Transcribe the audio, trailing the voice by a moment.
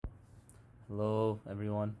Hello,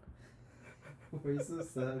 everyone. Why you so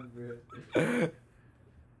sad, bro?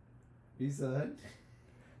 You sad?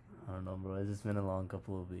 I don't know, bro. It's just been a long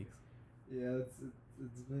couple of weeks. Yeah,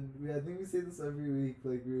 it's been. I think we say this every week.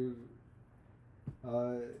 Like we're.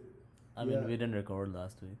 I mean, Yeah. we didn't record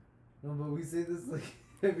last week. No, but we say this like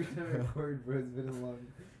every time we record, bro. It's been a long.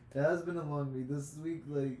 It has been a long week. This week,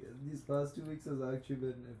 like these past 2 weeks, has actually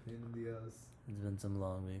been a pain in the ass. It's been some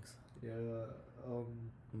long weeks. Yeah.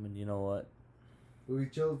 I mean, you know what? We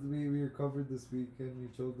chilled. We recovered this weekend. We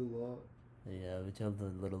chilled a lot. Yeah, we chilled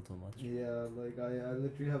a little too much. Yeah, like I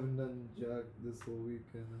literally haven't done jack this whole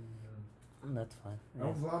weekend. That's fine. I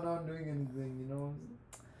don't plan on doing anything, you know.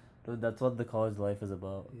 Dude, that's what the college life is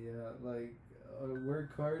about. Yeah, like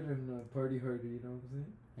work hard and party harder. You know what I'm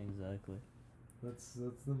saying? Exactly. That's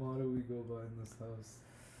the motto we go by in this house.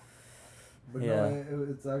 But Yeah. no,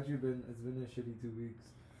 it's actually been a shitty 2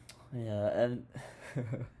 weeks. Yeah, and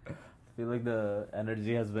I feel like the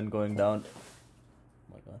energy has been going down.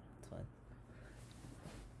 Oh my god, it's fine.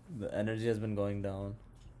 The energy has been going down.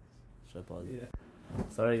 Should I pause? Yeah.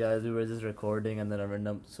 Sorry guys, we were just recording and then I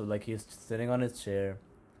random. So like he's sitting on his chair,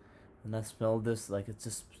 and I smelled this, like it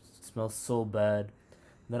just smells so bad.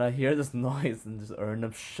 Then I hear this noise and just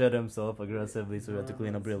Arnab shit himself aggressively, so we had to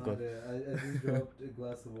clean up real quick. I just dropped a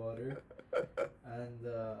glass of water, and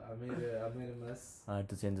I made a mess. I had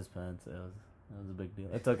to change his pants. It was a big deal.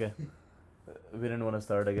 It's okay. We didn't want to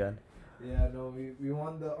start again. Yeah, no, we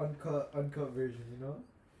want the uncut version, you know.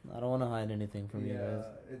 I don't want to hide anything from you guys.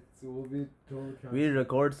 It will be totally. We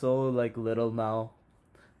record so like little now.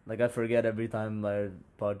 Like I forget every time my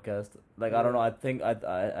podcast. Like I don't know. I think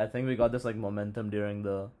I think we got this like momentum during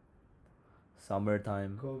the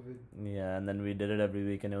summertime. COVID. Yeah, and then we did it every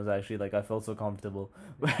week, and it was actually like I felt so comfortable.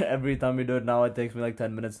 But every time we do it now, it takes me like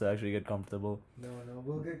 10 minutes to actually get comfortable. No,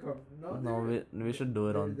 we'll get No, we should do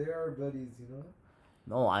it on. They are buddies, you know.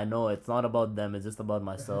 No, I know it's not about them. It's just about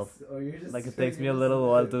myself. Oh, you're just Like, it takes me a little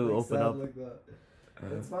while to like, open sad up. Like that.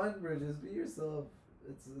 It's fine, bro. Just be yourself.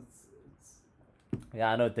 It's.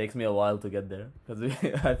 Yeah, I know it takes me a while to get there because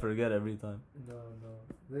I forget every time. No.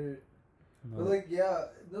 They're. No. But like, yeah.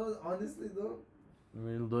 No, honestly though.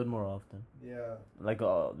 We'll do it more often. Yeah. Like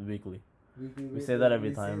Weekly. weekly. We say that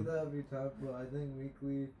every time. We say that every time, but I think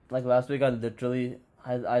weekly. Like last week, I literally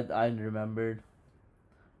I remembered,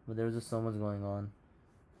 but there was just so much going on.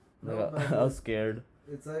 Like No, man, I was scared.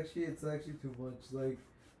 It's actually too much. Like.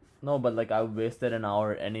 No, but like I wasted an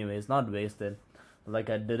hour anyways. Not wasted.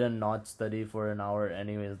 Like I didn't not study for an hour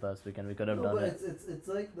anyways last weekend. We could have done it. It's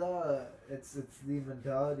like it's the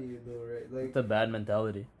mentality though, right? Like It's a bad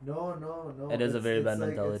mentality. No. It is a very bad like,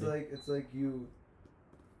 mentality. It's like you.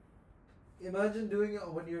 Imagine doing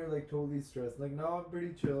it when you're like totally stressed. Like now I'm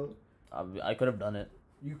pretty chill. I could have done it.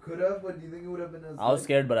 You could have, but do you think it would have been as? I was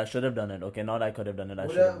scared, but I should have done it. Okay, not I could have done it. I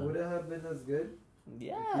should have done Would it. it have been as good? If you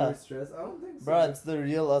Yeah. were stressed? I don't think so. Bro, it's the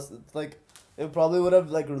real us. It's like it probably would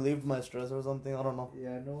have like relieved my stress or something. I don't know.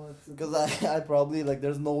 Yeah, no, it's. Because I probably like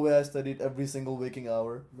there's no way I studied every single waking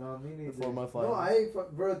hour. No, me neither. Before my No, final.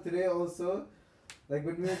 bro, today also, like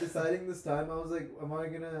when we were deciding this time, I was like, am I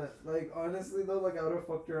gonna like honestly though, like I would have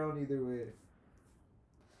fucked around either way.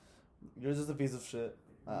 You're just a piece of shit.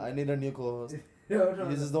 I need a new co-host. No,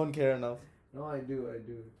 You just don't care enough. No, I do.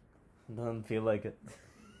 Doesn't feel like it.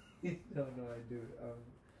 No, I do.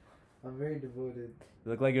 I'm very devoted.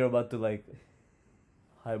 You look like you're about to like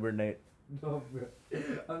hibernate. No, bro.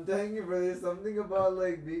 I'm telling you, bro. There's something about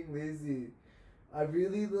like being lazy. I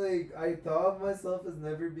really like. I thought of myself as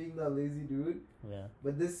never being that lazy dude. Yeah.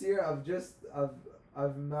 But this year,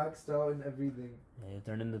 I've maxed out in everything. Yeah, you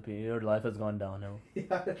turned into your life has gone downhill.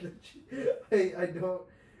 Yeah, I don't.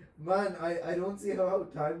 Man, I don't see how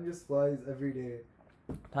time just flies every day.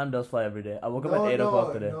 Time does fly every day. I woke up at 8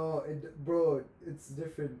 o'clock today. No, bro, it's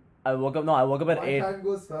different. I woke up at My 8. time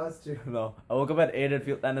goes faster. No, I woke up at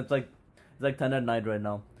 8. And it's like 10 at night right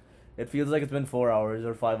now. It feels like it's been 4 hours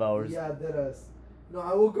or 5 hours. Yeah, that is. No,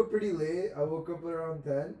 I woke up pretty late. I woke up around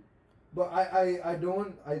 10. But I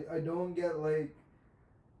don't get like.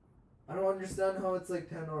 I don't understand how it's like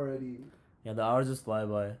 10 already. Yeah, the hours just fly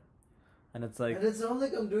by. And it's like. And it's not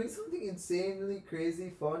like I'm doing something insanely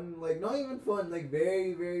crazy fun. Like, not even fun. Like,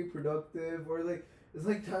 very, very productive. Or like, it's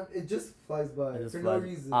like time. It just flies by for no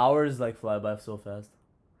reason. Hours like fly by so fast.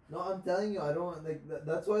 No, I'm telling you, I don't like.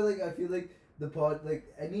 That's why like I feel like the like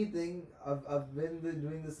anything I've been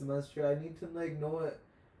doing this semester. I need to like know it.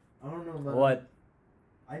 I don't know, man. What?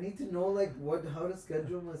 I need to know like how to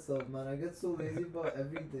schedule myself, man. I get so lazy about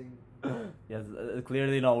everything. Yes,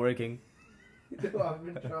 clearly not working. No, I've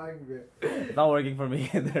been trying, bro. It's not working for me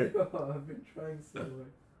either. No, I've been trying so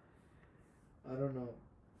hard. I don't know.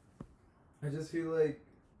 I just feel like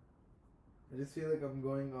I'm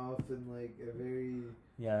going off in like a very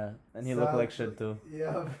Yeah, and he looked sad, like shit too.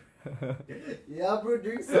 Yeah, yeah, bro.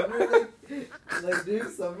 During summer, like during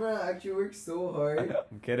summer, I actually work so hard.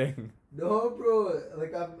 I'm kidding. No, bro.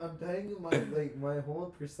 Like I'm telling you, my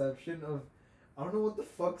whole perception of, I don't know what the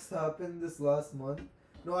fuck's happened this last month.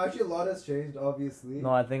 No, actually, a lot has changed. Obviously. No,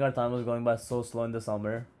 I think our time was going by so slow in the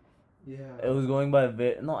summer. Yeah. It was going by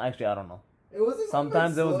no, actually, I don't know. It wasn't.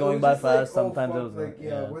 Sometimes like it was slow, going by just like, fast, sometimes it fuck, was like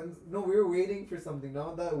yeah. No, we were waiting for something.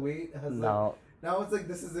 Now that wait has Now now it's like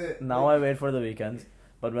this is it. now like, I wait for the weekends,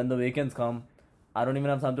 but when the weekends come, I don't even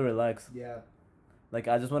have time to relax. Yeah. Like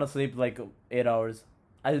I just want to sleep like 8 hours.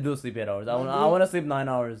 I do sleep 8 hours. I No, want to sleep 9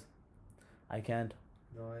 hours. I can't.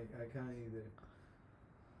 No, I can't either.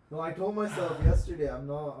 No, I told myself yesterday I'm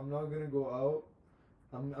not gonna go out.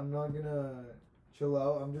 I'm not gonna chill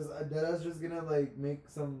out. I'm just gonna like make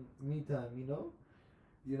some me time, you know?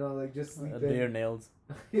 You know, like just sleep Do your nails.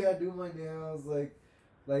 Yeah, do my nails,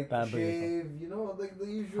 like Pamper shave, you know, like the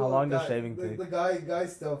usual. How long does guy, shaving like take? the guy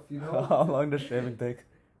stuff, you know? How long does shaving take?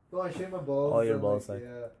 No, I shave my balls. Oh, your and, balls, like, like-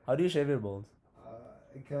 yeah. How do you shave your balls?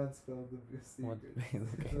 I can't spell the What? secret.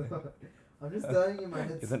 Okay. I'm just telling you,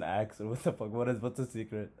 man. It's an axe or what the fuck? What's the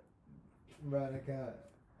secret? Man, I can't.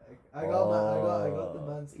 I got the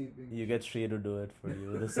manscaping. You get Shri to do it for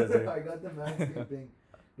you with a scissor. I got the manscaping.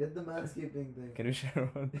 Get the manscaping thing. Can you share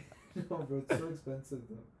one? No, bro, it's so expensive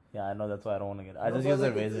though. Yeah, I know. That's why I don't want to get it. I No, just but, use a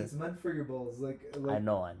like, razor. It's meant for your balls. Like I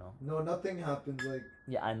know. No, nothing happens. Like,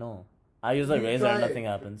 Yeah, I know. I use a You razor and try it. nothing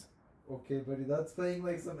happens. okay, buddy, that's playing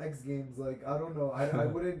like some X Games. Like, I don't know. I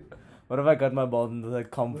wouldn't. What if I cut my balls and the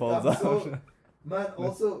cum Look, falls I'm out? so- Man,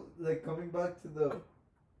 also like coming back to the.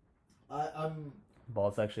 I'm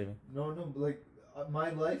Ball sack shaving. no, but, like my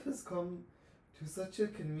life has come to such a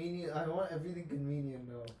convenient. I want everything convenient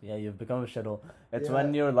now. Yeah, you've become a shithole. It's Yeah.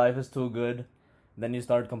 when your life is too good, then you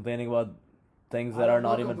start complaining about things that I'm are not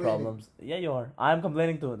not even complaining. problems. Yeah, you are. I'm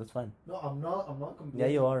complaining too. That's fine. No, I'm not. I'm not complaining.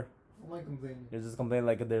 Yeah, you are. How am I complaining? You're just complaining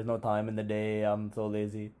like there's no time in the day. I'm so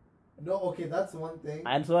lazy. No, okay, that's one thing.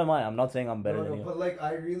 And so am I. I'm not saying I'm better no, than you. but like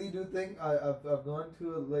I really do think I've gone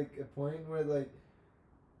to a point where like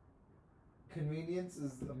convenience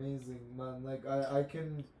is amazing, man. Like I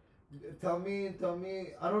can tell me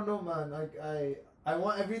I don't know, man. Like I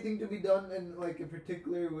want everything to be done in like a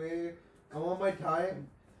particular way. I want my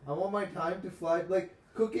time to fly. Like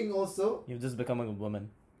cooking also. You've just become a woman.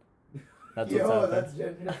 That's Yo, what's that's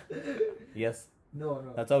happened. gender. Yes, No.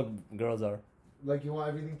 that's how girls are. Like you want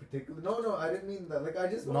everything particular. No, I didn't mean that. Like I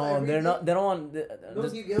just want No, everything. they're not. They don't want. No,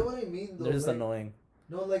 you get what I mean though. They're just like, annoying.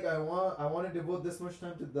 No, like I want to devote this much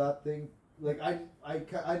time to that thing. Like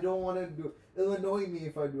I don't want to do. It'll annoy me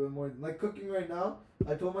if I do it more. Like cooking right now,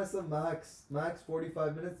 I told myself max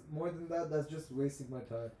 45 minutes. More than that, that's just wasting my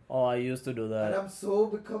time. Oh, I used to do And that. I'm so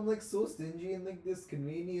become like so stingy in like this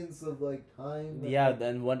convenience of like time. and, Yeah, like,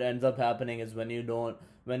 then what ends up happening is when you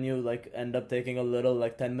like end up taking a little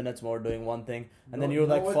like 10 minutes more doing one thing, and then no- you're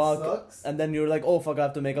know like what fuck, sucks? and then you're like oh fuck I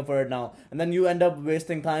have to make up for it now, and then you end up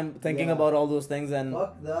wasting time thinking Yeah. about all those things and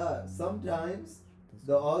Fuck that. Sometimes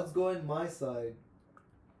the odds go in my side.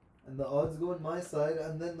 And the odds go in my side,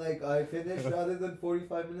 and then like I finish rather than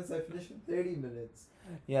 45 minutes, I finish in 30 minutes.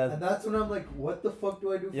 yeah And that's when I'm like, what the fuck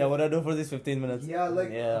do I do? yeah what I do for these 15 minutes. Yeah,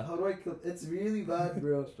 like yeah how do I kill? It's really bad,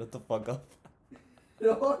 bro. shut the fuck up.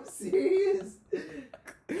 No, I'm serious.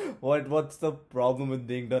 What's the problem with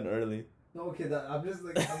being done early? No, okay, that I'm just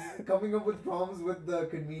like I'm coming up with problems with the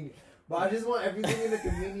convenient, but I just want everything in a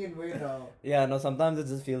convenient way now. Yeah, no, sometimes it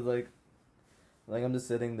just feels like I'm just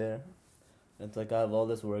sitting there. It's like I have all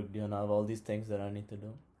this work due and I have all these things that I need to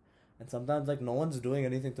do. And sometimes like no one's doing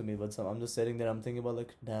anything to me, but I'm just sitting there, I'm thinking about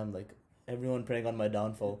like damn, like everyone praying on my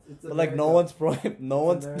downfall. It's But like no America. one's no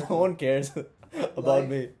America. one cares about Life.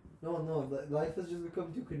 me. No, life has just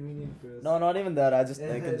become too convenient for us. No, not even that. I just Yeah,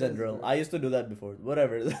 think it in is, general. bro. I used to do that before.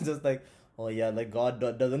 Whatever. It's just like, oh yeah, like God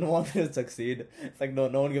doesn't want me to succeed. It's like no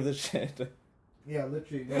one gives a shit. Yeah,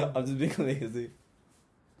 literally. No, I'm just being lazy.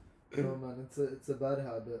 no man, it's a bad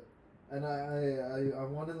habit, and I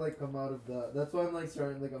want to like come out of that. That's why I'm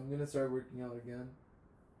like I'm gonna start working out again.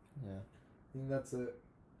 Yeah. I think that's it.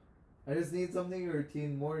 I just need something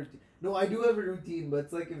more routine. No, I do have a routine, but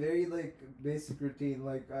it's like a very like basic routine.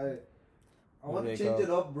 Like I want to Wake change up, it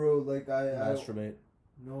up, bro. Like I Masturbate.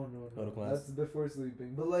 no Go to class. That's before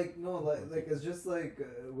sleeping. But like no, like it's just like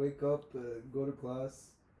wake up, go to class.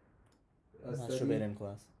 Masturbate Study. in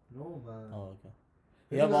class. No man. Oh okay.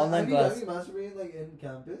 Have You have online have class. You masturbated like in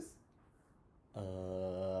campus?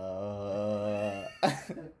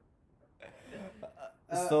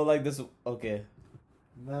 So like this. Okay.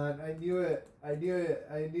 Man, I knew it. I knew it.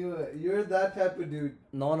 I knew it. You're that type of dude.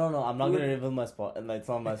 No, I'm not Dude. gonna reveal my spot. Like, it's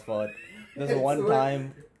not my spot. This It's one where-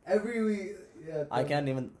 time, Every week. Yeah. I can't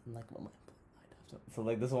even like. So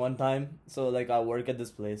like this one time, so like I work at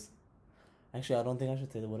this place. Actually, I don't think I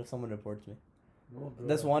should say that. What if someone reports me? No, bro.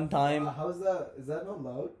 This one time. How's that? Is that not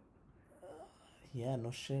loud? Yeah,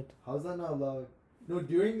 no shit. How's that not loud? No,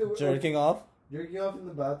 during the Jerking off, jerking off in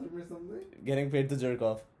the bathroom or something. getting paid to jerk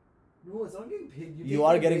off. No, it's not getting paid. You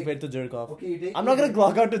are getting paid to jerk off. Okay, you take. I'm not gonna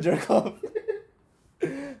clock out to jerk off.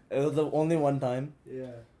 It was the only one time.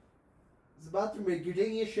 Yeah. It's a bathroom break. You're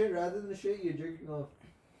taking a shit rather than a shit. You're jerking off.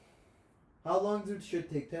 How long does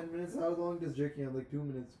shit take? 10 minutes. How long does jerking off? Like 2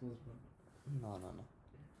 minutes most of the time.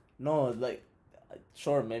 No, like,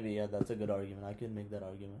 sure, maybe, yeah, that's a good argument. I can make that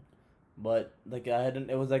argument. But, like,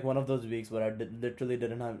 it was like one of those weeks where I literally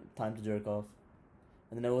didn't have time to jerk off.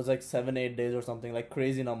 And then it was like 7-8 days or something, like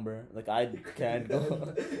crazy number. Like, I can't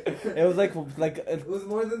go. It was like, It was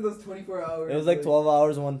more than those 24 hours. it was like 12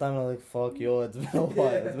 hours one time. I was like, fuck, yo, it's been a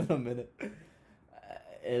while. It's been a minute.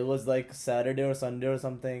 It was like Saturday or Sunday or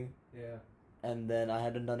something. Yeah. And then I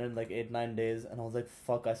hadn't done it in like 8-9 days, and I was like,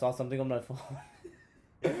 fuck, I saw something on my phone.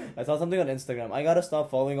 I saw something on Instagram. I gotta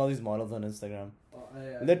stop following all these models on Instagram.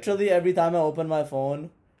 Literally every time I open my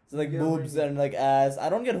phone, it's like You get boobs horny. and like ass. I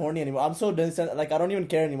don't get horny anymore. I'm so decent. Like, I don't even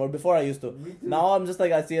care anymore. Before I used to. Me too. Now I'm just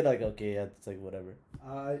like, I see it like, okay, yeah, it's like whatever.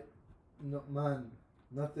 No, man,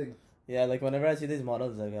 nothing. Yeah, like whenever I see these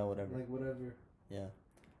models, like, yeah, whatever. Like whatever. Yeah.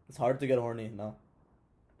 It's hard to get horny now.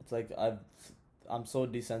 It's like I'm so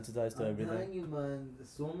desensitized to I'm everything. telling you, man.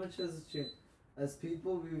 So much has changed. As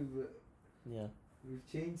people, Yeah. we've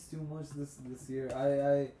changed too much this year.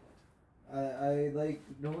 I like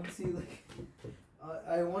don't see like.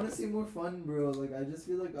 I want to see more fun, bro. Like I just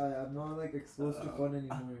feel like I'm not like exposed to fun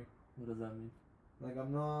anymore. What does that mean? Like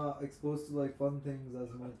I'm not exposed to like fun things as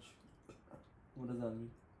much. What does that mean?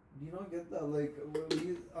 Do you not get that? Like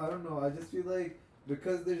I don't know. I just feel like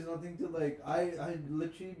because there's nothing to like. I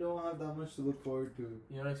literally don't have that much to look forward to.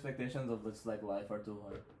 Your expectations of this like life are too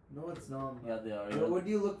high. No, it's not. Yeah, they are. What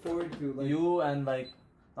do you look forward to? Like You and like,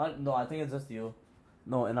 no, I think it's just you.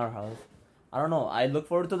 No, in our house. I don't know. I look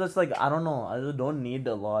forward to this. Like, I don't know. I just don't need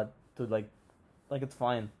a lot to like it's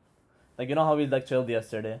fine. Like, you know how we like chilled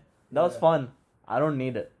yesterday. That was Yeah. fun. I don't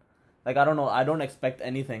need it. Like, I don't know. I don't expect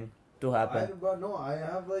anything to happen. I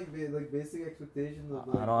have like basic expectations of.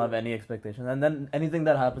 Like, I don't have any expectations, and then anything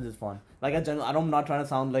that happens is fun. Like, I'm not trying to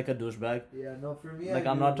sound like a douchebag. Yeah, no, for me. Like,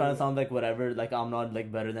 I'm not trying to sound like whatever. Like, I'm not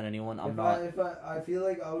like better than anyone. I'm not. I feel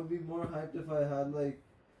like I would be more hyped if I had like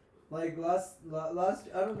last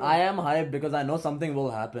I don't know. I am hyped because I know something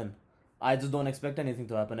will happen. I just don't expect anything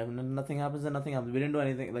to happen. If nothing happens, then nothing happens. We didn't do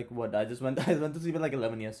anything. Like what? I went to sleep at like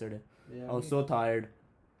 11 yesterday. Yeah, I was so tired.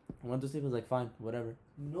 I went to sleep. I was like, fine, whatever.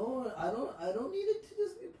 No, I don't need it to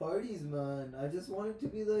just be parties, man. I just want it to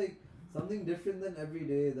be like something different than every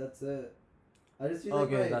day. That's it. I just feel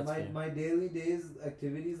Okay, like that's fair. my daily days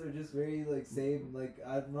activities are just very like same. Like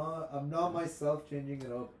I'm not myself changing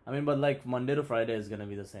it up. I mean, but like Monday to Friday is gonna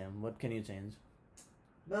be the same. What can you change?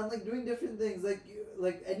 Man, like doing different things,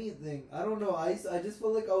 like anything. I don't know. I just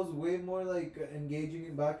felt like I was way more like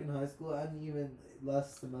engaging back in high school and even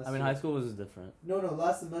last semester. I mean, high school was different. No,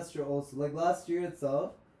 last semester also. Like last year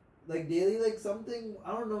itself, like daily, like something.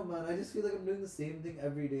 I don't know, man. I just feel like I'm doing the same thing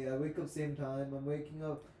every day. I wake up same time. I'm waking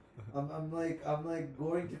up. I'm like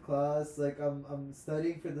going to class. Like I'm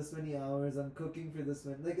studying for this many hours. I'm cooking for this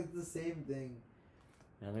many. Like it's the same thing.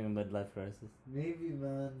 You're having a midlife crisis. Maybe,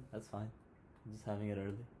 man. That's fine. I'm just having it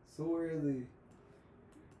early. So early.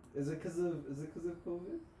 Is it cause of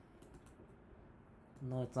COVID?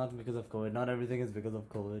 No, it's not because of COVID. Not everything is because of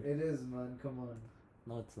COVID. It is, man. Come on.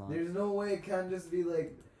 No, it's not. There's no way it can't just be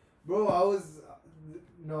like, bro. I was.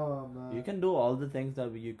 No, man. You can do all the things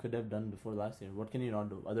that you could have done before last year. What can you not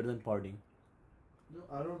do other than partying? No,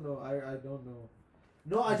 I don't know. I don't know.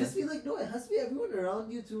 No, I just feel like no. It has to be everyone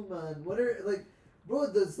around you too, man. What are like, bro?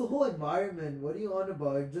 It's the whole environment. What are you on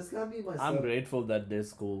about? It just can't be myself. I'm grateful that there's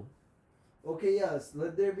school. Okay, yes.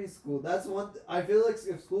 Let there be school. That's one. I feel like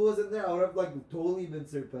if school wasn't there, I would have like totally been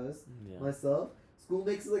surpassed Yeah. myself. School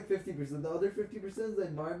makes it like 50%. The other 50% is the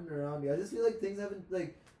environment around you. I just feel like things haven't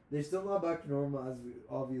like they're still not back to normal as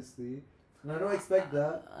obviously, and I don't expect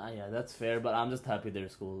that. Yeah, that's fair, but I'm just happy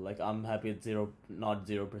there's school. Like, I'm happy it's not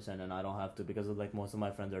 0%, and I don't have to because of like most of my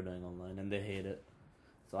friends are doing online and they hate it.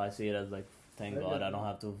 So I see it as like, thank I God get I don't that.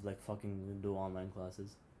 have to like fucking do online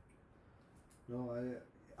classes. No,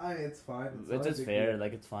 it's fine. It's Which not a is big fair. deal.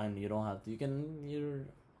 Like, it's fine. You don't have to. You're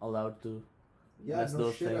allowed to. Yeah, Miss no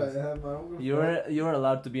those shit, things. I am. I don't give a fuck. You are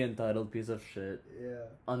allowed to be entitled piece of shit, Yeah.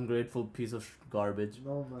 ungrateful piece of garbage.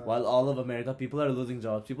 No, man. While all of America, people are losing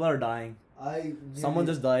jobs, people are dying. Someone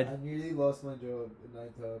just died. I nearly lost my job in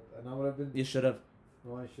ITAP, and I would have been. You should have.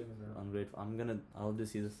 No, I shouldn't have. Ungrateful. I'll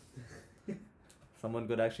just use this. Someone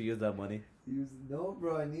could actually use that money. No,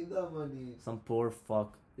 bro, I need that money. Some poor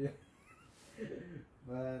fuck.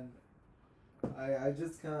 Man, I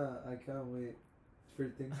just can't wait for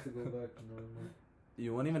things to go back to normal.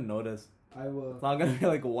 You won't even notice. I will. It's not gonna be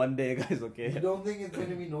like one day, guys. Okay. You don't think it's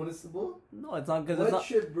gonna be noticeable? No, it's not because What it's not.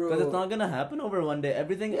 shit, bro? Because it's not gonna happen over one day.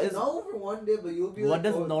 Everything is. not over one day, but you'll be What like,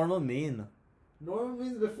 does oh, normal mean? normal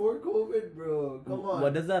means before COVID, bro. Come on.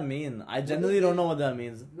 What does that mean? I does genuinely it- don't know what that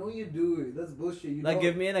means. No, you do. That's bullshit. You Like, don't-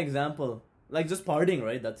 give me an example. Like, just partying,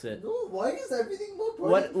 right? That's it. No, why is everything more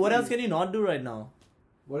What else can you not do right now?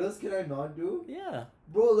 What else can I not do? Yeah.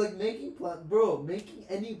 Bro, like making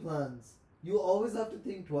any plans. You always have to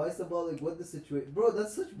think twice about like what the situation. Bro,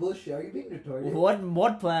 that's such bullshit. Are you being retarded? What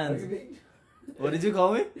Are plans? you being What did you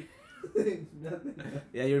call me? nothing?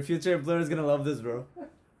 Yeah, your future employer is gonna love this, bro.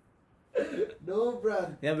 No,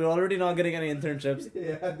 Brad. Yeah, we're already not getting any internships.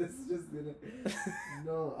 Yeah, this is just gonna.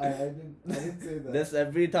 No, I didn't say that. This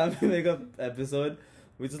every time we make a episode,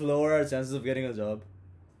 we just lower our chances of getting a job.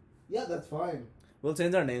 Yeah, that's fine. We'll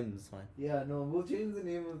change our names. It's fine. Yeah, no, we'll change the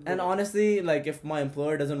name of. The, And honestly, like if my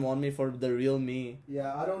employer doesn't want me for the real me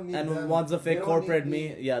yeah, I don't need. and them. wants a They fake don't corporate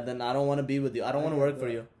need me, yeah, then I don't want to be with you. I don't want to get work for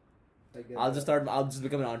that. you. I get I'll that. I'll just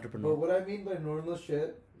become an But entrepreneur. what I mean by normal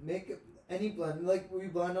shit, make any plan. Like we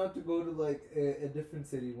plan out to go to like a different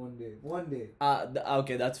city one day. One day.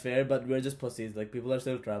 Okay, that's fair, but we're just pussies. Like people are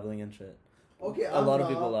still traveling and shit. Okay, A lot of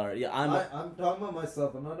people are. Yeah, I'm talking about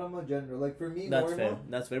myself. I'm not talking about gender. Like for me, that's normal, fair.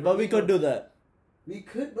 That's fair. But we could do that. We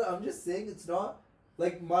could, but I'm just saying it's not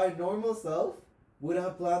like my normal self would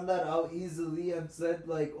have planned that out easily and said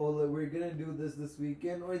like, oh, like, we're gonna do this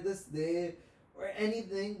weekend or this day or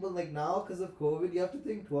anything. But like now, because of COVID, you have to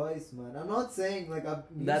think twice, man. I'm not saying like I'm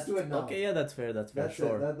used That's to it now. okay. Yeah, that's fair. That's fair. That's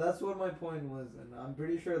sure. it. That's what my point was, and I'm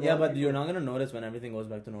pretty sure. Yeah, but you're not gonna notice when everything goes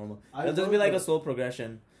back to normal. It'll just be like a slow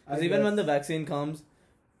progression. Because even when the vaccine comes,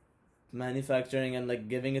 manufacturing and like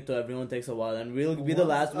giving it to everyone takes a while, and we'll be the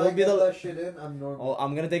last. We'll be the. that shit in. I'm normal. Oh,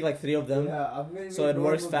 I'm gonna take like 3 of them. Yeah, I'm gonna. So be it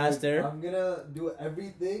works normal, dude. faster. I'm gonna do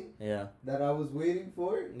everything Yeah. that I was waiting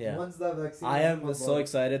for. Yeah. Once that vaccine. I hits am my so body.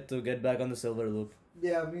 excited to get back on the silver loop.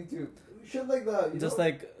 Yeah, me too. Shit like that. You Just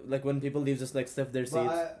know? like when people leave, just like stiff their But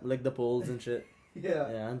seats, lick the poles and shit.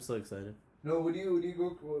 Yeah. Yeah, I'm so excited. No, would you go?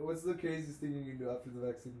 What's the craziest thing you can do after the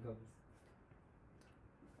vaccine comes?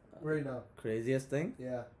 Right now. Craziest thing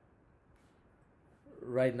Yeah.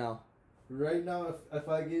 right now. Right now, if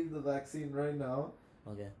I gave you the vaccine right now.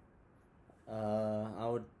 Okay. I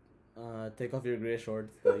would take off your gray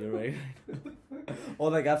shorts that you're wearing. Oh,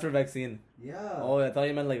 like after vaccine. Yeah. Oh, I thought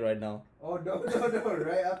you meant like right now. Oh no.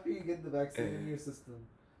 Right after you get the vaccine in your system.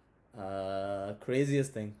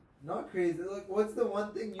 Craziest thing. Not crazy. Like, what's the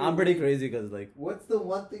one thing I'm pretty crazy because like What's the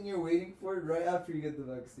one thing you're waiting for right after you get the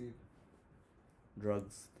vaccine?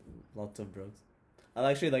 drugs, lots of drugs. I'll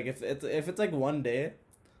actually like if it's like one day,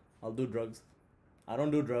 I'll do drugs. I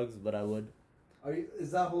don't do drugs, but I would.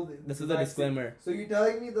 Is that holding? This the is a vaccine- disclaimer. So you're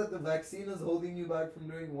telling me that the vaccine is holding you back from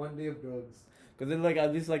doing one day of drugs? Cause then like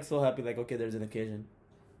I'll be like so happy like okay there's an occasion.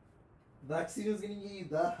 Vaccine is gonna get you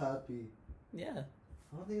that happy. Yeah.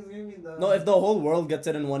 I don't think it's gonna be that. No, if the whole world gets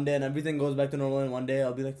it in one day and everything goes back to normal in one day,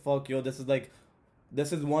 I'll be like, fuck, yo, this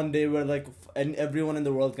is one day where like and everyone in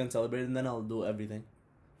the world can celebrate, and then I'll do everything.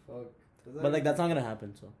 Fuck. But like that's not gonna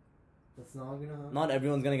happen. So That's not gonna happen. not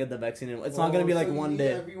everyone's gonna get the vaccine. It's not gonna be like so you one need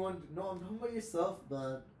day. Everyone. No, I'm talking about yourself,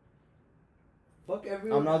 man. Fuck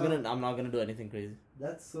everyone. I'm not else. gonna do anything crazy.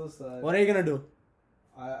 That's so sad. What are you gonna do?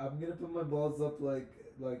 I'm gonna put my balls up like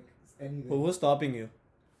anything. Who's stopping you?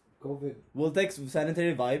 COVID. We'll take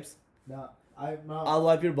sanitary wipes. Nah, I'm not. I'll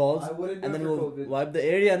wipe your balls, I wouldn't do and it then for we'll COVID. wipe the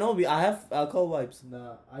area. No, I have alcohol wipes.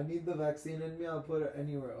 Nah, I need the vaccine in me. I'll put it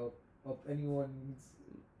anywhere up anyone's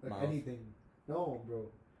like Mouth. anything. No, bro.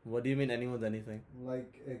 What do you mean anyone's anything?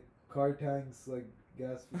 Like car tanks, like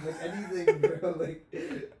gas, like anything, bro. Like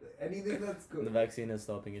anything that's The good. vaccine is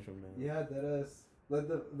stopping you from doing that. Yeah, that is. Like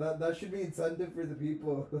that should be incentive for the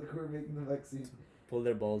people like who are making the vaccine. Pull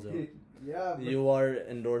their balls out. Yeah. But You are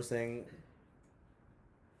endorsing.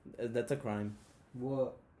 That's a crime.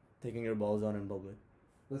 what? Taking your balls out in public.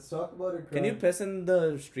 Let's talk about it. Can you piss in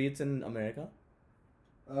the streets in America?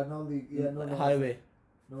 No, no. Highway.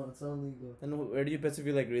 No, it's not legal. Then where do you piss if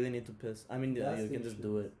you like really need to piss? I mean, yeah, Gas you can just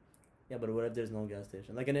do stations. it. Yeah, but what if there's no gas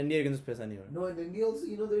station? Like in India, you can just piss anywhere. No, in India also,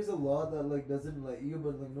 there's a law that like doesn't let you,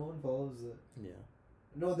 but like no one follows it. Yeah.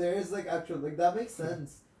 No, there is like actual like that makes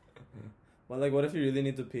sense. Well, like, what if you really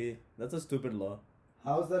need to pee? That's a stupid law.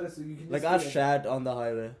 How's that? So you can just Like, be I've shat on the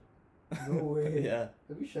highway. No way. Yeah.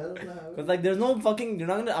 Have you shat on the highway? Cause like, there's no fucking.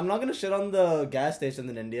 I'm not gonna shit on the gas stations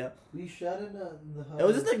in India. We shat in the highway. It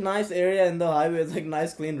was just like nice area in the highway. It's like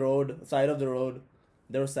nice clean road, side of the road.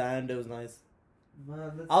 There was sand. It was nice.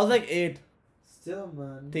 Man, that's I was like 8. still,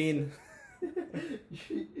 man. Teen.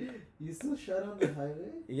 You still shat on the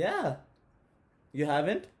highway? Yeah. You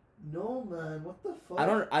haven't? No, man. What the fuck?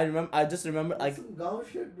 I just remember That's like. some gown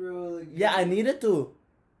shit, bro. Like, Yeah, I needed to.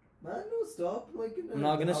 Man, no, stop. Like, I'm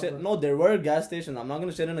not gonna shit. No, there were gas stations. I'm not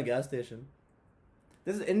gonna shit in a gas station.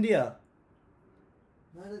 This is India.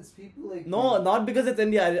 Man, it's people like. No, not because it's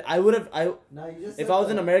India. I would have. Nah, you just. If said I was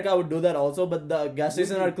in that. America, I would do that also. But the gas Would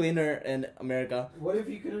stations you? are cleaner in America. What if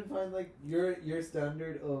you couldn't find like your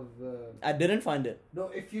standard of? I didn't find it. No,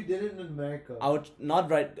 if you did it in America. I would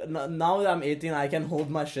not right now that I'm 18. I can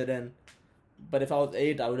hold my shit in. But if I was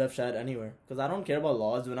 8, I would have shat anywhere. Cause I don't care about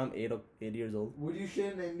laws when I'm 8 years old. Would you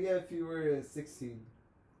shit in India if you were 16?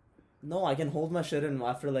 No, I can hold my shit in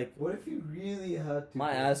after like What if you really had to?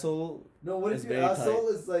 my bro? asshole. No, what if is your very asshole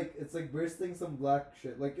is like it's like bursting some black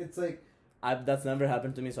shit? Like it's like That's never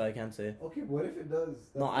happened to me, so I can't say. okay, what if it does?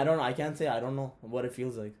 No, I don't. I can't say. I don't know what it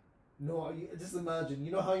feels like. No, just imagine.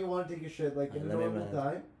 You know how you want to take a shit like in a Let me normal imagine.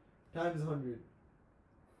 time, times 100.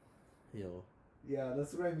 Yo. Yeah,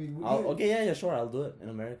 that's what I mean. Would you, Okay, yeah, sure. I'll do it in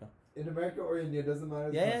America. in America or India, doesn't matter.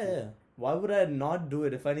 the Yeah. country. Why would I not do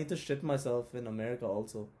it if I need to shit myself in America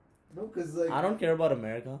also? No, cause like I don't care about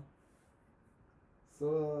America.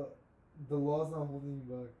 So the law's not holding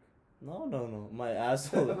you back. No. My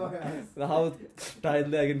asshole. My ass. How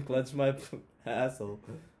tightly I can clutch my asshole.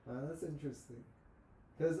 That's interesting.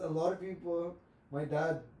 Because a lot of people, my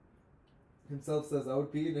dad himself says, I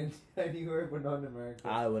would pee in India anywhere but not in America.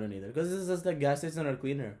 I wouldn't either. Because it's just the gas stations are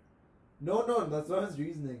cleaner. No, that's not his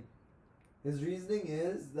reasoning. His reasoning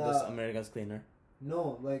is Just that America's cleaner.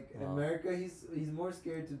 no, like Oh. America, he's more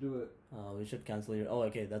scared to do it. We should cancel your. Oh,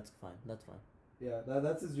 okay, that's fine. That's fine. Yeah,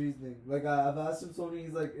 that's his reasoning. Like I've asked him so many.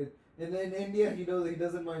 He's like, in India, he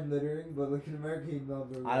doesn't mind littering, but like in America, he's not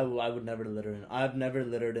very. I would never litter in. I've never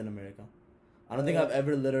littered in America. I don't think I've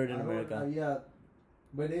ever littered in America. Yeah,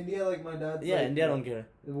 but in India, like my dad. Yeah, like, India, I don't care.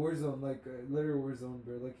 The war zone, like litter war zone,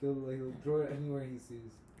 bro. Like he'll throw it anywhere he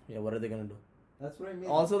sees. Yeah, what are they gonna do? That's what I mean.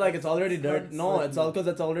 Also, like it's already dirty. No, it's all because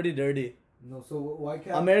it's already dirty. No, so why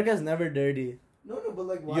can't America's never dirty. No, but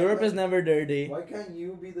like why Europe can't- is never dirty. Why can't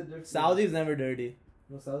you be the difference? Saudi's never dirty.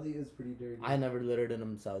 No, Saudi is pretty dirty. I never littered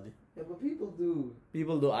in Saudi. Yeah, but people do.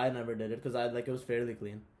 People do. I never did it because it was fairly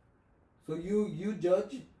clean. So you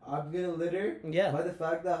judge I'm gonna litter Yeah. by the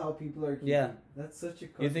fact that how people are keeping. Yeah. That's such a.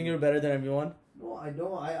 You think you're better than everyone? No, I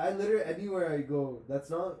don't. I litter anywhere I go. That's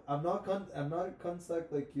not. I'm not a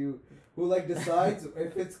cunt like you, who like decides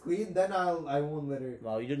if it's clean. Then I won't litter.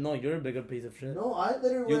 Wow, you know you're a bigger piece of shit. No, I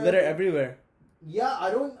litter. You where- litter everywhere. Yeah, I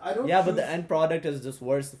don't. Yeah, but choose- the end product is just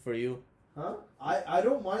worse for you. Huh? I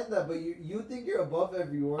don't mind that, but you think you're above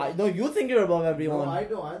everyone. I no, you think you're above everyone. No, I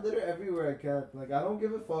don't. I litter everywhere I can. Like I don't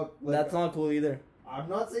give a fuck. Like, That's not cool either. I'm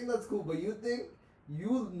not saying that's cool, but you think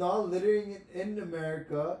you not littering in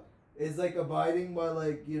America is like abiding by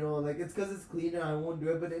like like it's because it's cleaner. I won't do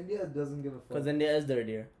it, but India doesn't give a fuck. Because India is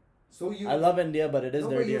dirtier. So you. I love India, but it is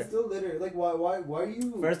no, but you dirtier. still litter. Like why are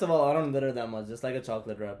you? First of all, I don't litter that much. Just like a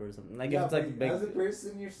chocolate wrapper or something. Like yeah, if it's like but big. as a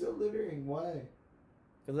person, you're still littering. Why?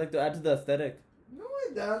 Because like to add to the aesthetic. No,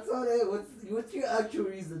 that's not it. What's your actual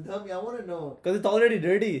reason? Tell me. I want to know. Because it's already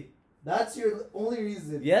dirty. That's your only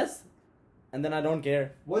reason. Yes. And then I don't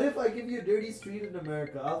care. What if I give you a dirty street in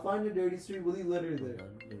America? I'll find a dirty street. Will you litter Oh my there?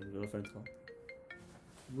 God, your girlfriend's call.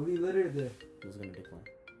 Will you litter there? Who's gonna decline?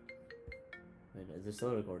 Wait, is it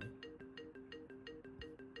still recording?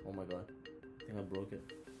 Oh my God. I think I broke it.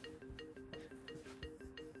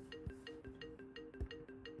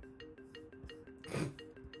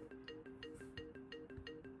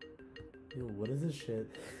 Yo, what is this shit?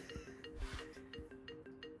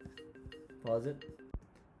 Pause it.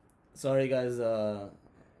 Sorry guys,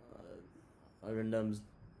 Arindam's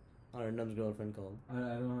girlfriend called. I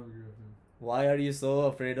don't have a girlfriend. Why are you so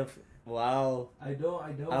afraid of... Wow. I don't.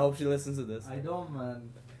 I hope she listens to this. I don't, man.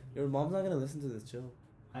 Your mom's not gonna listen to this, chill.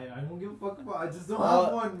 I don't give a fuck about. I just don't Uh,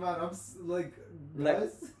 have one, man. I'm like-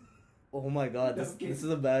 guys. Oh my God, Okay. this is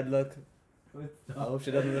a bad luck. What's I hope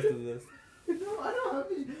she doesn't listen to this. No, I don't have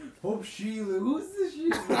any. Hope Sheila. Who's this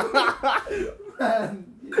Sheila? Man.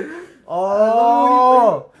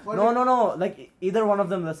 Oh! What No, if- no. Like, either one of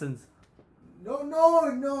them listens.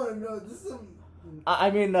 No. This is some. I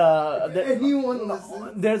mean, If anyone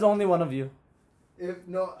listens. there's only one of you. if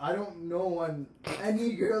no, I don't know one.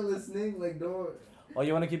 Any girl listening, like don't. Oh,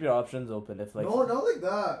 you want to keep your options open if like. No, not like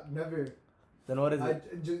that. Never. Then what is it?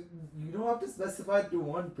 You don't have to specify to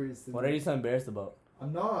one person. What are you so embarrassed about?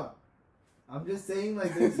 I'm not. I'm just saying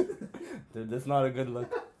like this. Dude, this is not a good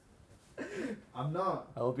look. I'm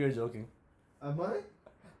not. I hope you're joking. Am I?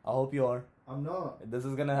 I hope you are. I'm not. This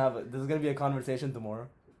is gonna be a conversation tomorrow.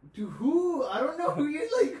 To who? I don't know who you're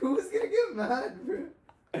like. Who's gonna get mad, bro?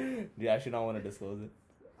 Do you actually not want to disclose it?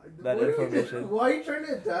 That What are you- information. Why are you trying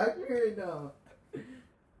to attack me right now?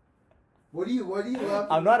 What do you laughing?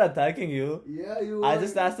 I'm not attacking you. Yeah, you. I are.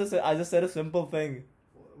 just asked this. I just said a simple thing.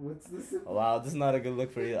 What's the simple? Oh, wow, this is not a good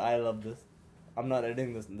look for you. I love this. I'm not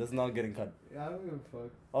editing this. This is not getting cut. Yeah, I don't give a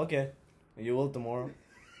fuck. Okay, you will tomorrow.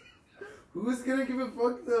 Who's gonna give a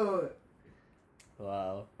fuck though?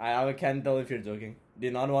 Wow, I can't tell if you're joking. Do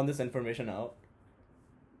you not want this information out?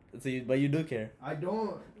 But you do care. I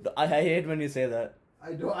don't. I hate when you say that.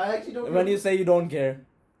 I don't. I actually don't. When you say you don't care,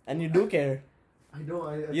 and you do care. I don't.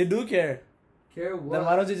 I You do care. care what? Then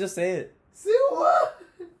why don't you just say it? Say what?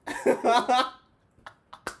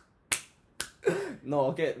 No,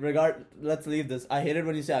 okay. Let's leave this. I hate it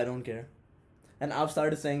when you say I don't care, and I've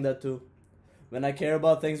started saying that too. When I care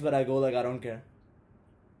about things, but I go like I don't care.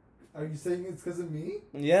 Are you saying it's because of me?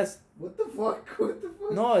 Yes. What the fuck? What the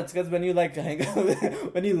fuck? No, it's because when you like hang out,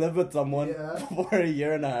 when you live with someone Yeah. for a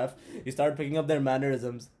year and a half, you start picking up their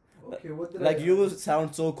mannerisms. Okay, what did Like I... you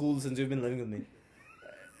sound so cool since you've been living with me,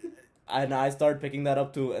 and I start picking that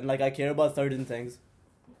up too. And like I care about certain things,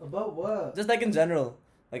 About what? just like in general.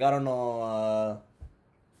 Like I don't know,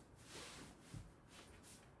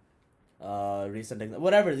 recent things,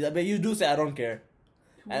 whatever. But you do say I don't care,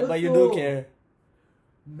 What but you though? do care.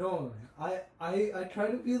 No, I try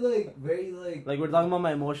to be like very like. Like we're talking about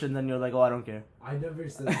my emotions, and you're like, oh, I don't care. I never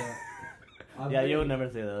said that. I'm Yeah, very- you would never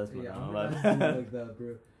say that. That's Yeah, I'm my not bad. like that,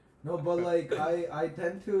 bro. No, but like I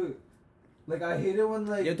tend to, like I hate it when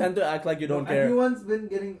like You tend to act like you don't care. Everyone's been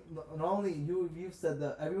getting. Not only you've said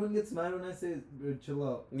that. Everyone gets mad when I say chill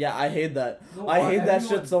out. Yeah, I hate that. No, I hate that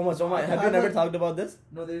everyone- shit so much. Oh my! Have you I've, never like- talked about this?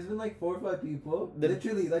 No, there's been like 4 or 5 people. The-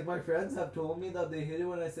 Literally, like my friends have told me that they hate it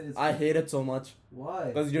when I say it's. I hate it so much Why?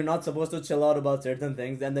 because you're not supposed to chill out about certain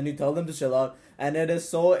things, and then you tell them to chill out, and it is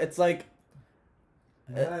so. It's like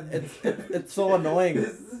Man, it's so annoying.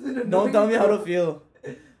 This has been Don't annoying, tell me how bro. to feel.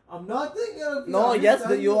 I'm not thinking how to feel. No, I'm yes, just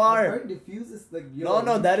telling you are. I'm trying to diffuse this, like, yo,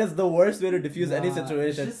 No, that is the worst way to diffuse any nah,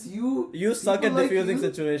 situation. It's just you. You suck at People like diffusing you-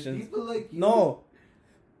 situations. People like you. No,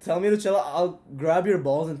 tell me to chill out. I'll grab your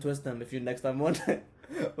balls and twist them if you next time want.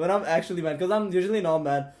 When I'm actually mad, because I'm usually not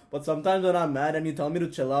mad, but sometimes when I'm mad and you tell me to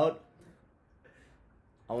chill out,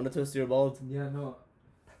 I want to twist your balls. Yeah, no.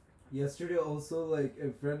 Yesterday also, like,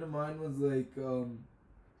 a friend of mine was like,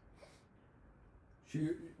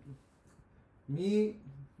 me,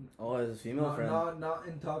 Oh, it's a female not, friend. not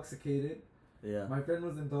intoxicated. Yeah. My friend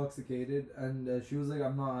was intoxicated, and she was like,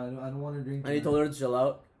 "I'm not. I don't want to drink." And you tonight." told her to chill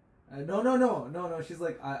out. No. She's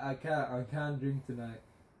like, I can't drink tonight.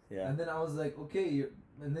 Yeah. And then I was like, okay.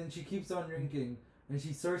 And then she keeps on drinking, and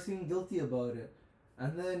she starts feeling guilty about it.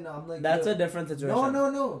 And then I'm like, That's yo, a different situation.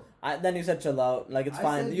 No. Then you said chill out. Like it's I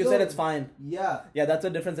fine. said You yo. said it's fine. Yeah. Yeah, that's a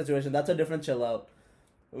different situation. That's a different chill out.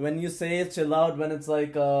 When you say chill out, when it's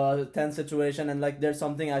like a tense situation and like there's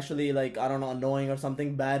something actually like, I don't know, annoying or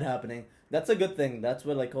something bad happening, that's a good thing. That's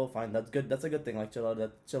what like, oh fine, that's good. That's a good thing. Like chill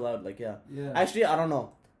out. Like yeah. Yeah. Actually, I don't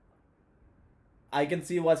know. I can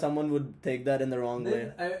see why someone would take that in the wrong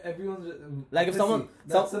way. Then everyone's Like if pussy. someone,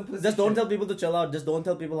 That's some pussy just don't shit. tell people to chill out. Just don't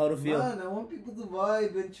tell people how to feel. Man, I want people to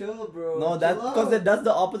vibe and chill, bro. No, Chill that's because out. it does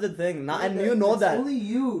the opposite thing. Now, Yeah, and you know it's that. Only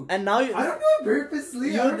you. And now you. I don't do it purposely.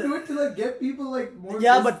 I You don't do it to like get people like more.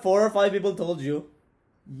 Yeah, pissed. but 4 or 5 people told you.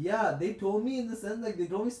 Yeah, they told me in the sense like they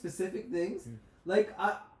told me specific things. Like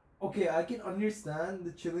I can understand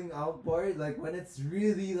the chilling out part, like when it's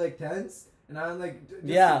really like tense, and I'm like,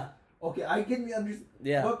 Yeah. Okay, I can understand.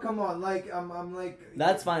 Yeah. But come on, like I'm like.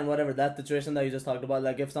 That's fine, whatever. That situation that you just talked about,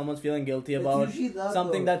 like if someone's feeling guilty It's about usually that,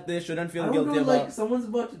 something though. that they shouldn't I feel don't guilty know, about. like someone's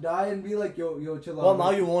about to die and be like, yo, chill out. Well, now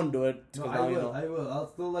you won't do it. No, 'cause I now will. you know. I will. I'll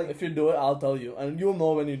still like. If you do it, I'll tell you, and you'll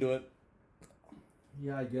know when you do it.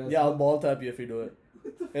 Yeah, I guess. Yeah, I'll ball tap you if you do it.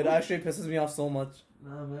 What the It fuck? actually pisses me off so much.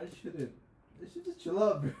 Nah, man, I shouldn't. I should just chill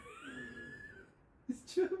out, bro.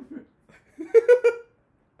 Just chill, bro.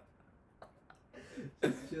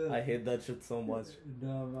 Just chill. I hate that shit so much.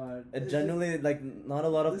 No, man. It It's genuinely like not a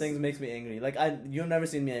lot of this- things makes me angry. Like you've never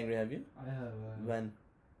seen me angry, have you? I have. When?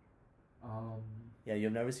 Um. Yeah,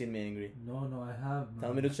 you've never seen me angry. No, I have. Man.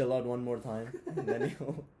 Tell me to chill out one more time, then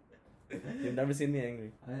you've never seen me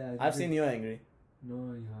angry. I I've seen you angry. No,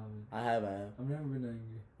 you haven't. I have. I've never been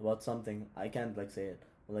angry. about something. I can't like say it.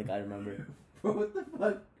 But, like I remember. Bro, what the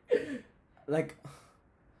fuck? Like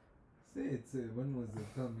Say it. When was it?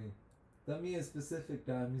 Tell me a specific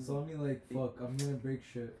time. You saw me like, fuck, I'm gonna break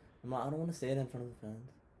shit. I don't want to say it in front of the fans.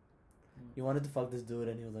 You wanted to fuck this dude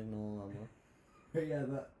and he was like, no, I'm not.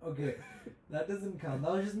 Yeah, okay. That doesn't count.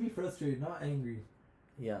 That was just me frustrated, not angry.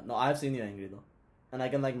 Yeah, no, I've seen you angry though. And I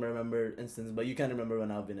can like remember instances, but you can't remember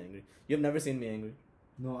when I've been angry. You've never seen me angry.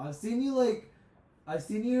 No, I've seen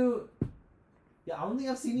you. Yeah, I don't think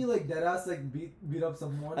I've seen you like dead ass like beat up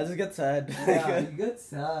someone. I just get sad. Yeah, you get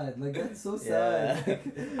sad. Like that's so sad.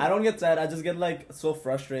 Yeah. I don't get sad. I just get like so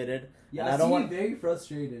frustrated. Yeah, and I've I don't seen want. you very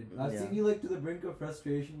frustrated. I've Yeah. seen you like to the brink of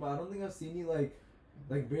frustration, but I don't think I've seen you like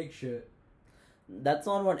break shit. That's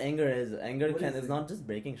not what anger is. Anger What is is it? not just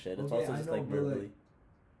breaking shit. It's Okay, also I just know, like but, like- verbally.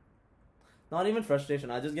 Not even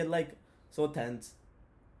frustration. I just get like so tense,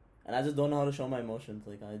 and I just don't know how to show my emotions.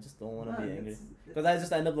 Like I just don't want to be Man, angry. it's- Because I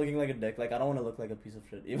just end up looking like a dick. Like I don't want to look like a piece of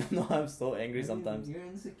shit, even though I'm so angry I mean, sometimes. You're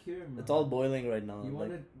insecure, man. It's all boiling right now. You Like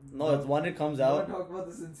wanna? no, it's when it comes You wanna out. talk about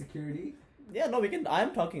this insecurity? Yeah, no, we can.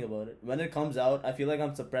 I'm talking about it. When it comes out, I feel like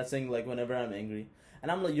I'm suppressing like whenever I'm angry,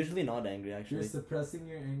 and I'm like, usually not angry You're actually. suppressing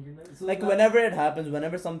your anger now. So Like that- whenever it happens,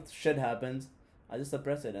 whenever some shit happens, I just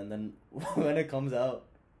suppress it, and then when it comes out,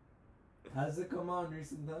 Has it come out in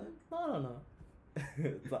recent time? no.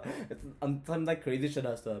 Some like crazy shit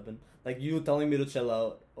has to happen. Like you telling me to chill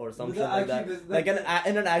out or some But shit like that. actually, this- Like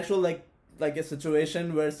in an actual like a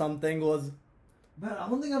situation where something was. Man, I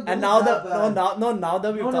don't think I'm. And doing now that that bad. now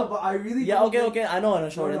that we've No, talked. but I really. Yeah, don't okay, think- okay. I know,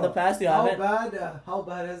 sure. No, In no. the past, you How haven't. how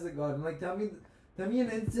bad has it gotten? Like, tell me an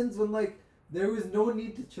instance when like there was no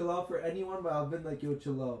need to chill out for anyone, but I've been like, yo,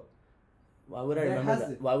 chill out, Why would I There remember has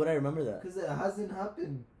that? it. Why would I remember that? because it hasn't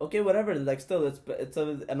happened. Okay, whatever. Like, still, it's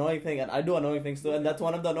an annoying thing, and I do annoying things too, and that's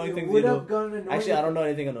one of the annoying It things you would do. have gone annoying. Actually, I don't know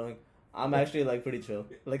anything annoying. I'm actually like pretty chill.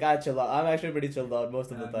 Like I chill out. I'm actually pretty chilled out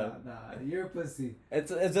most of the time. Nah, you're a pussy.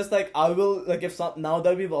 It's just like I will like if some now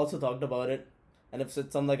that we've also talked about it, and if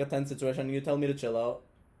it's some like a tense situation, you tell me to chill out,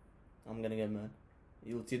 I'm gonna get mad.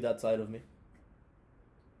 You'll see that side of me.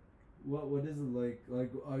 What is it like?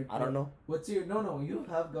 Like I don't know. What's your no? You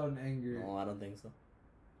have gotten angry. No, I don't think so.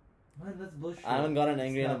 Man, that's bullshit. I haven't gotten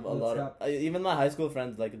angry in Snap, a let's lot of. snap. Even my high school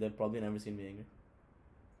friends, like they've probably never seen me angry.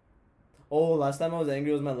 Oh, last time I was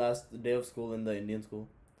angry was my last day of school in the Indian school.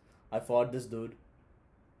 I fought this dude.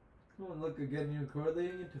 Oh, look again. You're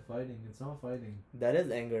correlating it to fighting. It's not fighting. That is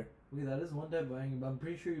anger. Okay, that is one type of anger, but I'm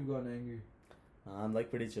pretty sure you've gotten angry. I'm like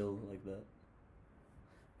pretty chill like that.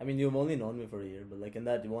 I mean, you've only known me for a year, but like in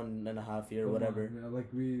that 1.5 year, Come whatever, on, man, like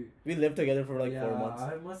we lived together for like yeah, 4 months.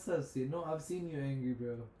 I must have seen. No, I've seen you angry,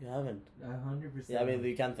 bro. You haven't. 100%. Yeah, I mean,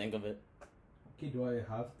 you can't think of it. Okay, do I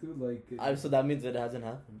have to like? So that means it hasn't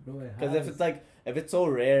happened. No, it Because if it's so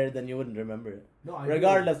rare, then you wouldn't remember it. no, I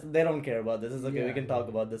Regardless, they don't care about this. It's okay. We Yeah, can talk yeah,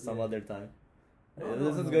 about this some yeah. other time. No,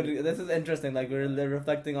 This no, is no. good. This is interesting. Like we're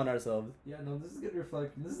reflecting on ourselves. Do. Yeah, no, this is good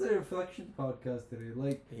reflection. This is a reflection podcast today.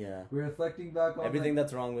 Like Yeah. we're reflecting back on Everything like,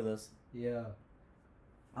 that's wrong with us. Yeah.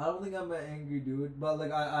 I don't think I'm an angry dude, but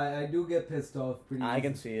like I do get pissed off pretty. I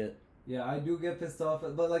can easy. see it. Yeah, I do get pissed off,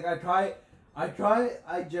 but like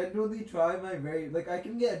I genuinely try my very like I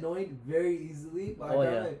can get annoyed very easily, but Oh,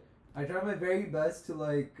 yeah. I try my very best to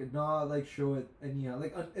like not like show it anyhow.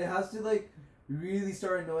 Like it has to like really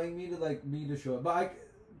start annoying me to show it. But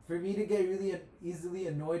for me to get really easily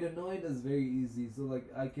annoyed is very easy. So like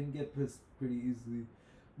I can get pissed pretty easily.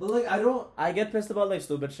 But like I get pissed about like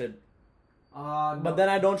stupid shit, no, but then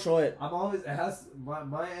I don't show it. I'm always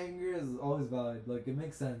my anger is always valid. Like it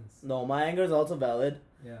makes sense. No, my anger is also valid.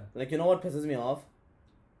 Yeah. Like you know what pisses me off?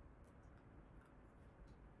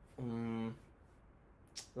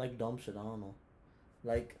 Like dumb shit. I don't know.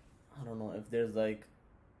 Like I don't know if there's like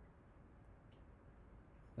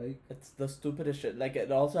it's the stupidest shit. Like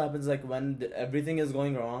it also happens like when everything is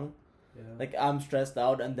going wrong. Yeah. Like I'm stressed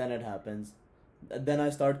out and then it happens. Then I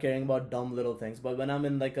start caring about dumb little things. But when I'm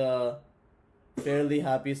in like a fairly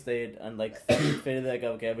happy state and like fairly like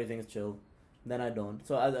okay everything's chill, then I don't.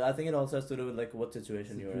 So I think it also has to do with like what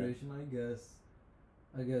situation you're in.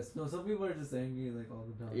 I guess. No, some people are just angry like all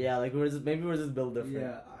the time. Yeah, like we're just built different.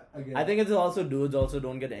 Yeah, I guess. I think it's also dudes also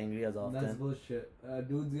don't get angry as often. That's bullshit.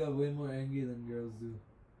 Dudes got way more angry than girls do,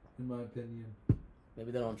 in my opinion.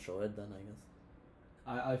 Maybe they don't show it then, I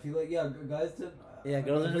guess. I feel like guys tend. Yeah,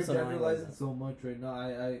 girls are just we're annoying like generalizing that. so much right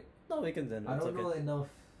now. No, we can then. I It's don't okay. know enough.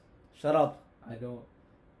 Shut up. I don't.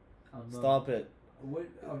 I'm not, Stop it. What?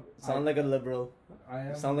 Sound like a liberal. I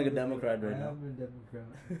am. sound like a Democrat. Democrat right I now. am a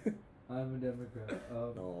Democrat. I'm a Democrat.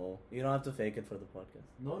 No, you don't have to fake it for the podcast.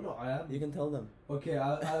 No, I am. You can tell them. Okay,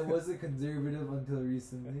 I was a conservative until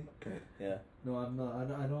recently. Yeah. No, I'm not.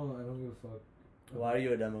 I don't give a fuck. Why are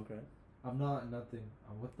you a Democrat? I'm not nothing.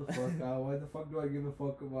 What the fuck? Why the fuck do I give a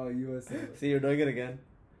fuck about USA? See, you're doing it again.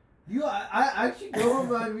 I actually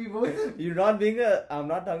don't, man. We voted. You're not being a. I'm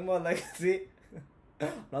not talking about like. See, I'm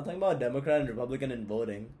not talking about Democrat and Republican in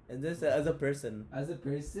voting. It's just as a person. As a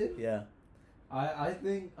person, Yeah. I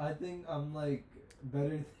think I'm like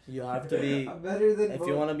better. You have to be. I'm better than. If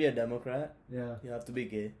you want to be a Democrat, Yeah. you have to be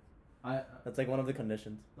gay. That's like one of the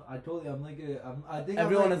conditions. I told you I'm like I think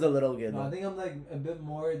Everyone I'm like, is a little gay no, though. I think I'm like a bit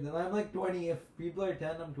more than I'm like 20. If people are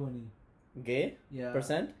 10, I'm 20. Gay? Yeah.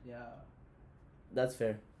 Percent? Yeah. That's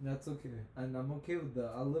fair. That's okay, and I'm okay with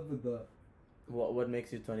that. I'll live with that. What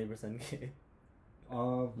makes you 20% gay?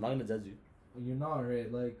 I'm not gonna judge you. You're not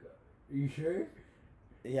right. Like, are you sure?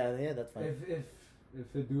 Yeah, that's fine.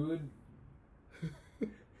 If a dude.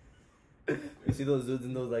 You see those dudes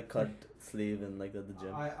in those like cut sleeve and like at the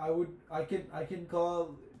gym. I can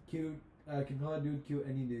call cute. I can call a dude cute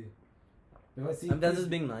any day. If I see. That's just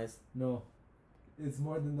being nice. No, it's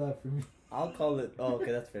more than that for me. I'll call it. Oh,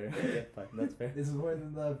 okay, that's fair. Okay, fine, that's fair. It's more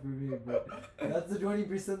than that for me, but that's the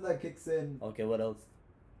 20% that kicks in. Okay, what else?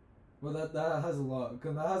 Well, that has a lot,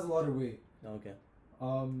 cause that has a lot of weight. Okay.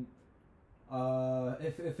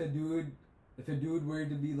 If a dude were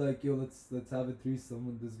to be like, yo, let's have a threesome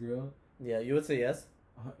with this girl. Yeah, you would say yes.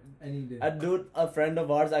 Any day. A friend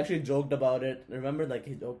of ours actually joked about it. Remember, like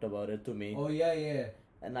he joked about it to me, Oh yeah.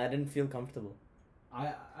 and I didn't feel comfortable.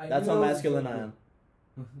 I That's knew how that was masculine I joking. am.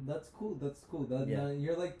 That's cool. That Yeah.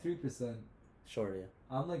 you're like 3%. Sure, yeah.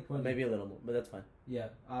 I'm like 20. Maybe a little more, but that's fine. Yeah.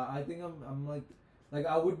 I think I'm like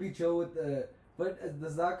I would be chill with the. But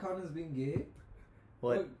does that count as being gay?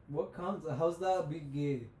 What counts? How's that being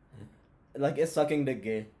gay? Like, is sucking dick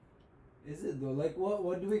gay? Is it though? Like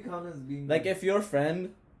what do we count as being? Like, gay? if your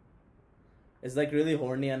friend is like really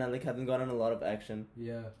horny and like hasn't gotten a lot of action,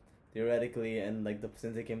 Yeah. theoretically, and like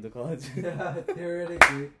since they came to college. Yeah.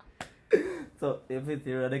 Theoretically. So if it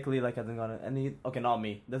theoretically like hasn't gotten any, okay, not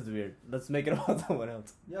me. That's weird. Let's make it about someone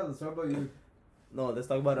else. Yeah. Let's talk about you. No, let's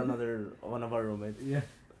talk about one of our roommates. Yeah.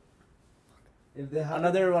 If they have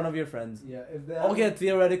Another one of your friends. Yeah. If they. Okay,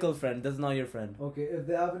 theoretical friend. That's not your friend. Okay. If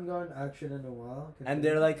they haven't gotten action in a while. And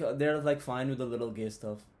they're like fine with the little gay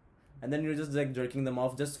stuff, and then you're just like jerking them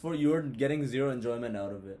off just for you're getting zero enjoyment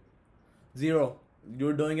out of it. Zero.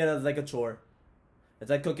 You're doing it as like a chore. It's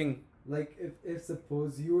like cooking. Like if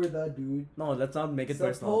suppose you were that dude. No, let's not make it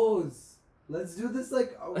personal. Suppose. Let's do this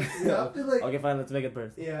like we have to like. Okay, fine. Let's make it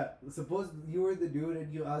personal. Yeah. Suppose you were the dude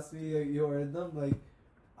and you asked me you're in them like.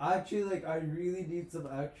 Actually, like I really need some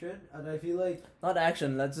action, and I feel like Not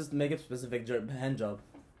action. Let's just make it specific. Hand job.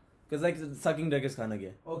 Because like sucking dick is kind of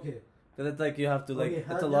gay. okay. Because it's like you have to like Okay, it's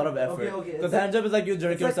a hand lot job- of effort. okay, Because it's like- hand job is like you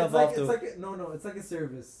jerk yourself off to. It's like no, it's like a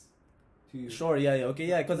service. To you. Sure, yeah, okay,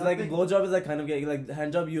 yeah. Because like Nothing- blowjob is like kind of gay. Like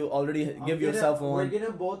hand job, you already give yourself We're one. gonna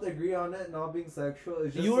both agree on it not being sexual.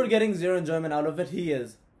 It's just You were like, getting zero enjoyment out of it. He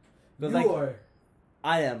is. You Because like are.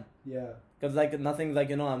 I am. Yeah. Because like nothing like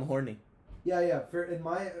I'm horny. Yeah. For in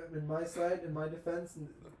my side, in my defense,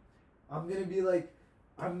 I'm gonna be like,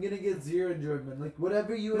 I'm gonna get zero enjoyment. Like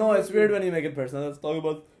whatever you. No, it's enjoy- weird when you make it personal. Let's talk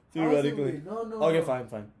about theoretically. No. Okay, no.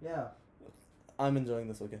 fine. Yeah. I'm enjoying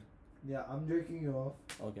this. Okay. Yeah, I'm jerking you off.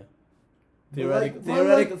 Okay. But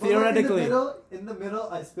Theoretically. in the middle,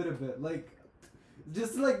 I spit a bit. Like,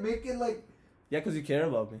 just to, like make it like. Yeah, because you care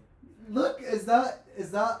about me. Look, is that?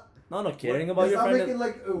 No, caring what- about does your that friend. make it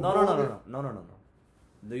like a No.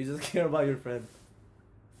 Do you just care about your friend?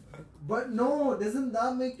 But no, doesn't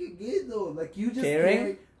that make it gay though? Like you just Caring?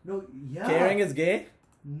 care- No, yeah. Caring is gay?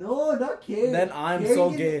 No, not caring. Then I'm Caring so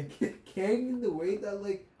in- gay. Caring in the way that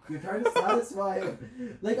like you're trying to satisfy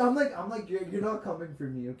him. Like I'm like you're not coming for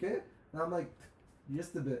me, okay? And I'm like,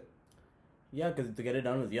 just a bit. Yeah, because to get it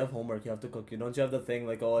done with, you have homework, you have to cook. You don't you have the thing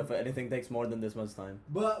like, oh, if anything takes more than this much time.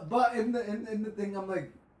 But in the thing, I'm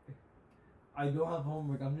like, I don't have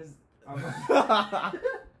homework. I'm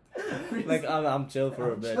Like I'm chill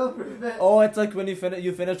for a bit. Chill for a bit. Oh, it's like when you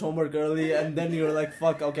finish homework early and then you're like,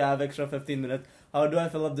 fuck, okay, I have extra 15 minutes. How do I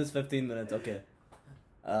fill up this 15 minutes? Okay.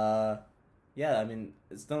 Yeah, I mean,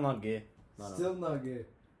 it's still not gay. No. Still not gay.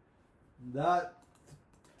 That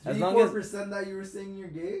As long as- 3-4% that you were saying you're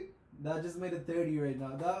gay, that just made it 30 right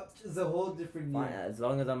now. That is a whole different Fine, year. as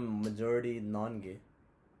long as I'm majority non-gay,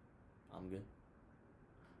 I'm good.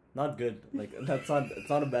 Not good. Like it's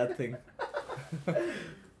not a bad thing.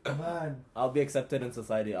 Man, I'll be accepted in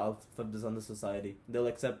society. I'll flip this on the society. They'll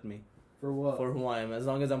accept me for what? for who I am, as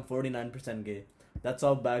long as I'm 49% gay. That's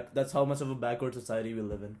how much of a backward society we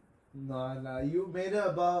live in. Nah. You made it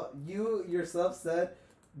about you yourself said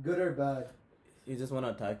good or bad. You just want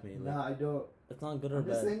to attack me. Like, Nah, I don't. It's not good or I'm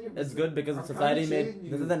just bad. saying you're It's good because I'm society trying to made.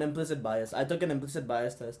 change This you. is an implicit bias. I took an implicit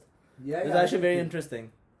bias test. Yeah, It's yeah. actually I very get it.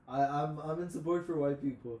 interesting. I'm in support for white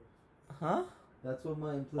people. Huh? That's what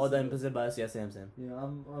my implicit. Oh, the implicit bias. Yeah, same. Yeah,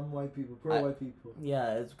 I'm white people, pro white people.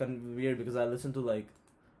 Yeah, it's kind of weird because I listen to like,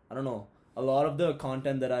 I don't know, a lot of the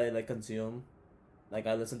content that I like consume, like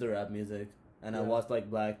I listen to rap music and I Yeah. watch like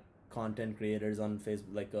black content creators on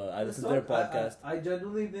Facebook. Like I It's listen to their not- podcast. I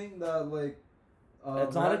genuinely think that like.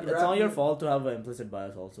 It's not your fault to have an implicit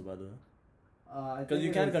bias also, by the way, because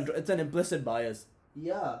you can't control. It's an implicit bias.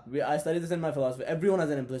 Yeah. I studied this in my philosophy. Everyone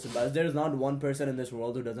has an implicit bias. There is not one person in this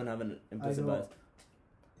world who doesn't have an implicit know. bias.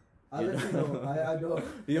 I You let you know. I don't.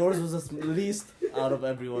 Yours was the least out of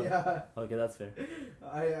everyone. Yeah. Okay, that's fair.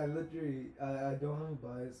 I literally I don't have a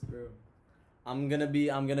bias, bro. I'm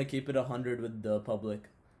gonna keep it 100 with the public,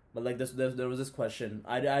 but like there was this question.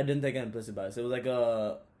 I didn't take an implicit bias. It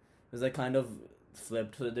was like kind of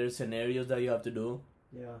flipped. So there's scenarios that you have to do,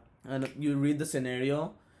 Yeah. and you read the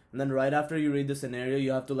scenario, and then right after you read the scenario,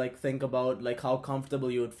 you have to like think about like how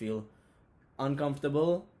comfortable you would feel,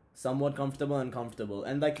 uncomfortable, somewhat comfortable, and comfortable,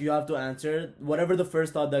 and like you have to answer whatever the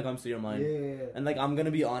first thought that comes to your mind. Yeah. And like I'm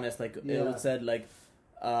gonna be honest, like Yeah. it said like,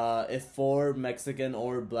 if 4 Mexican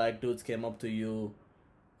or black dudes came up to you,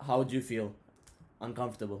 how would you feel?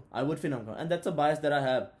 Uncomfortable. I would feel uncomfortable, and that's a bias that I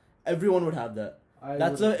have. Everyone would have that.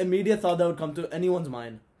 That's an immediate thought that would come to anyone's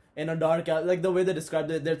mind. In a dark alley, like the way they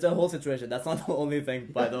described it, there's a whole situation. That's not the only thing,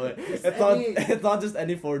 by the way. It's not just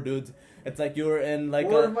any 4 dudes. It's like you're in like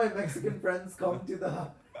Four of my Mexican friends come to the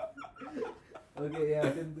house. Okay, yeah,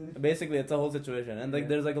 I can do. basically it's a whole situation, and like Yeah.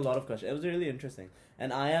 there's like a lot of questions. It was really interesting,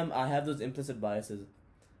 and I have those implicit biases,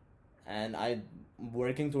 and I'm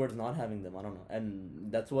working towards not having them. I don't know,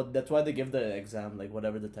 and that's why they give the exam, like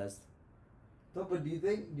whatever the test. No, but do you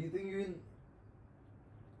think you can?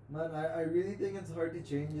 Man, I really think it's hard to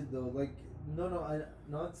change it though. Like, no, I'm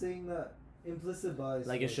not saying that implicit bias.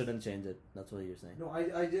 Like it was- shouldn't change it. That's what you're saying. No,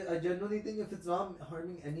 I genuinely think if it's not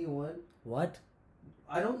harming anyone, What?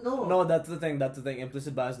 I don't know. No, that's the thing.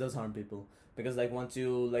 Implicit bias does harm people because like once you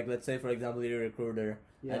like, let's say for example you're a recruiter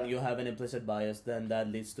Yeah. and you have an implicit bias, then that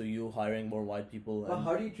leads to you hiring more white people. But And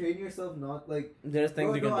how do you train yourself not like? there's things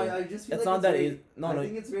Bro, you can no, do. I just feel It's like not that very, easy. No, I no.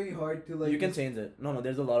 think it's very hard to like. You can change it. No,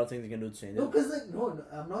 there's a lot of things you can do to change No, it. cause like no,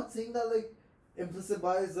 I'm not saying that like implicit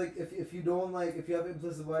bias. Like if you don't like if you have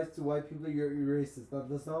implicit bias to white people, you're racist.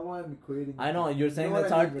 That's not why I'm equating. I know you're saying know what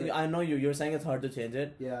it's I hard. mean, right? I know you're saying it's hard to change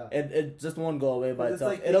it. Yeah. It just won't go away by But it's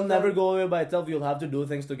itself. like It'll things never that- go away by itself. You'll have to do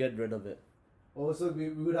things to get rid of it. Also, we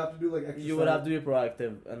would have to do like exercise. You would have to be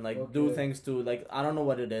proactive and like do Okay. things to like I don't know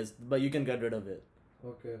what it is, but you can get rid of it.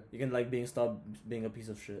 Okay. You can like stop being a piece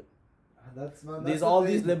of shit. That's man.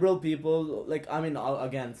 These liberal people, like I mean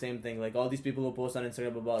again same thing, like all these people who post on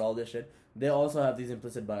Instagram about all this shit, they also have these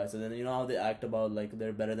implicit biases, and you know how they act about like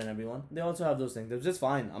they're better than everyone. They also have those things. It's just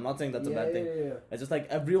fine. I'm not saying that's a bad thing. Yeah. It's just like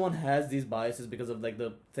everyone has these biases because of like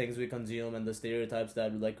the things we consume and the stereotypes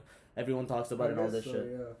that like everyone talks about and all this shit.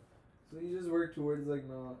 Yeah. So you just work towards like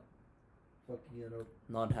not fucking it up.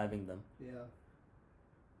 Not having them. Yeah.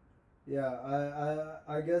 Yeah.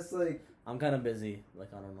 I guess like. I'm kind of busy.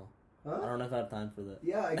 Like I don't know. I Huh? don't know if I have time for that.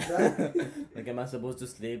 Yeah. Exactly. Like am I supposed to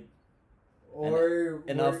sleep or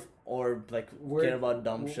enough work- or like work- care about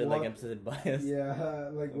dumb shit like what- implicit bias? Yeah.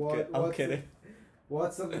 Like I'm kidding.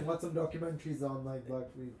 Watch some documentaries on like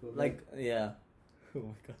black people. Like yeah. Oh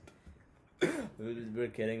my god. We're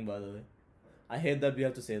kidding, by the way. I hate that we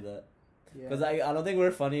have to say that yeah. because I don't think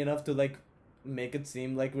we're funny enough to like make it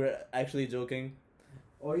seem like we're actually joking,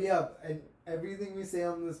 Oh yeah, and everything we say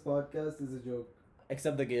on this podcast is a joke.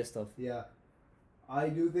 except the gay stuff. Yeah. I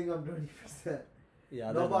do think I'm 20%.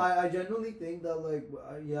 Yeah. No, they're but not- I genuinely think that like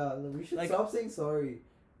yeah, we should Like- stop saying sorry.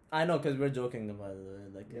 I know, because we're joking, by the way.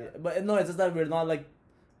 Like, Yeah. but no, it's just that we're not like,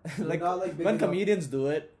 We're like not, like, big when enough. comedians do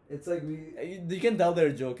it, It's like we. you can tell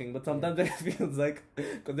they're joking, but sometimes it feels like,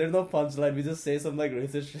 because there's no punchline, we just say some like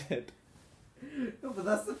racist shit. No, but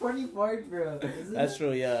that's the funny part, bro. Isn't That's it?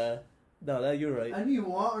 true, yeah. No, that you're right. And you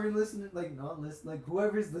want our listener, like not listen, like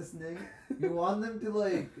whoever's listening, you want them to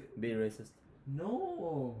like Be racist.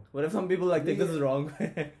 no What if some people like think this is wrong?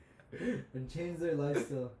 and change their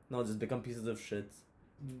lifestyle. No, just become pieces of shit.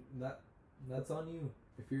 That's on you.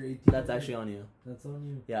 If you're 18, That's actually on you. that's on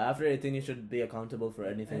you. Yeah, after 18, you should be accountable for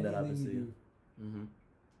anything that happens to you.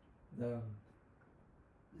 do.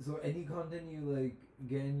 So any content you like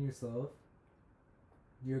get in yourself,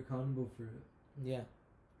 you're accountable for it. Yeah.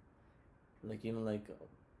 Like, you know, like,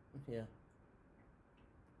 yeah.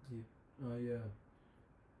 Oh yeah.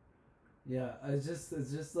 Yeah, it's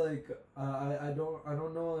just like I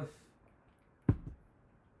don't know if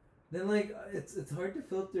then like it's hard to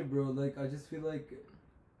filter, bro. Like I just feel like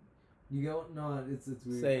you get no, it's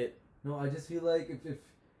weird. Say it. No, I just feel like if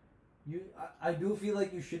you I do feel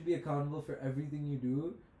like you should be accountable for everything you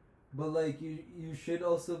do, but like you should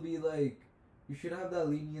also be like you should have that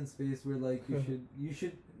lenient space where like you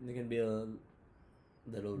should You can be a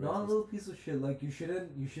little not a racist. little piece of shit. Like you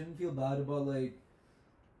shouldn't feel bad about like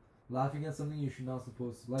laughing at something you should not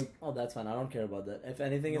supposed to. Like Oh, that's fine. I don't care about that. If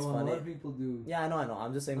anything is no, funny. a lot of people do. Yeah, I know.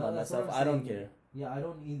 I'm just saying about That's what myself. I'm I don't saying. care. Yeah, I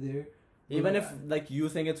don't either. Even But if like you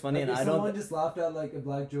think it's funny like, and if I someone don't. just laughed at like a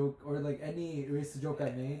black joke or like any racist joke I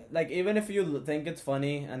made. Like even if you think it's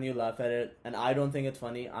funny and you laugh at it and I don't think it's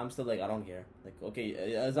funny, I'm still like I don't care. Like okay,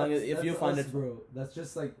 as long as if That's you find us, it. bro. That's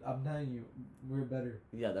just like I'm telling you, we're better.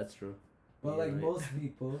 Yeah, that's true. But Yeah, like right. most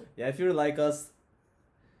people, Yeah, if you're like us,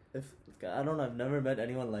 if I don't know, I've never met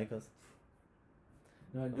anyone like us.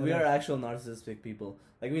 no, We are actual narcissistic people.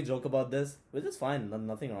 Like we joke about this, which is fine.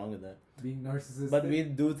 Nothing wrong with that. being narcissistic. But we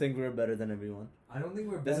do think we're better than everyone. I don't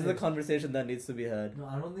think we're This better. is a conversation that needs to be had. No,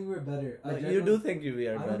 I don't think we're better. Like, you do think we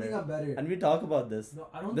are I don't think better, I'm better. and we talk about this. No,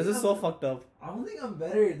 I don't. This think is I'm, so fucked up. I don't think I'm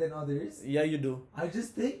better than others. Yeah, you do. I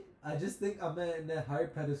just think I'm in a higher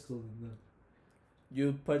pedestal than them.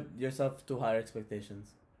 You put yourself to higher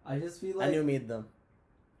expectations, I just feel like and you meet them.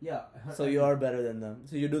 yeah. So you are better than them.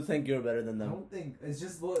 So you do think you're better than I them. don't think it's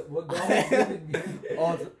just what God has given me.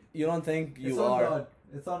 Oh, you don't think It's you on are. God.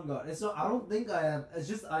 It's on God. It's not. I don't think I am. It's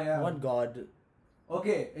just I am. What God?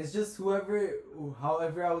 Okay, it's just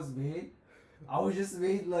however I was made, I was just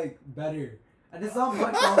made like better, and it's not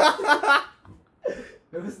my fault.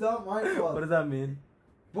 It was not my fault. What does that mean?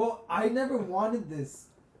 But I never wanted this.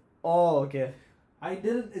 Oh, okay. I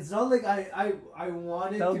didn't. It's not like I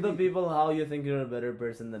wanted. Tell to the be, people how you think you're a better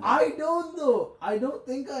person than. I don't know. I don't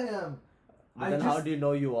think I am. But I then just, how do you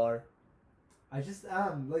know you are? I just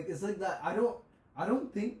am. Like it's like that. I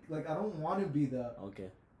don't think like I don't want to be that. Okay.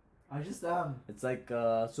 I just am. It's like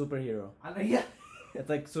a superhero. I know. Yeah. It's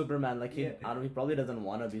like Superman. Like he, Yeah. I don't. He probably doesn't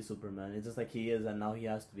want to be Superman. It's just like he is, and now he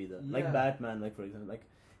has to be that. Yeah. Like Batman. Like for example, like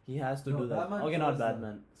he has to No, do that. Batman Okay, not chose that.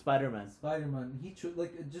 Batman. Spider-Man. Spider-Man. He chose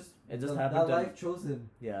like it just. happened That to life chose him.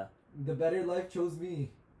 Yeah. The better life chose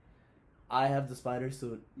me. I have the spider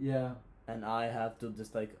suit, Yeah. and I have to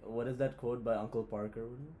just like what is that quote by Uncle Parker?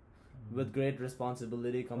 With great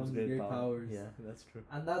responsibility comes Comes great, great power. powers. Yeah, that's true.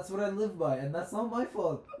 And that's what I live by, and that's not my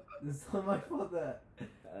fault. It's not my fault that.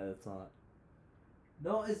 It's not.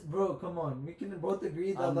 No, it's bro. Come on, we can both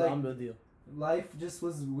agree that I'm with you. life just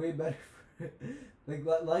was way better. Like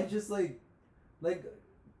life just like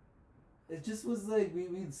it just was like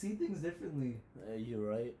we'd see things differently. You're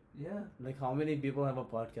right. Yeah. Like how many people have a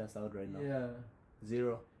podcast out right now? Yeah.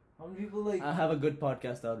 0. How many people like? I have a good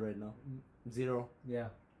podcast out right now. 0. Yeah.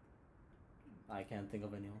 I can't think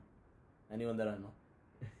of anyone. Anyone that I know.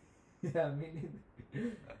 Yeah, me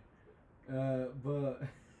neither. But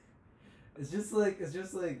it's just like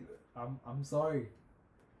I'm sorry.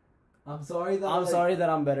 I'm sorry that I'm like, sorry that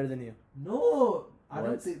I'm better than you. No, I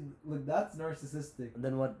don't What? say look. That's narcissistic.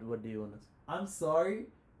 Then what do you want to say? I'm sorry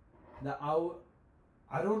that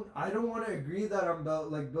I don't want to agree that I'm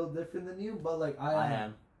built different than you, but like I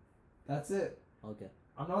am. That's it. Okay.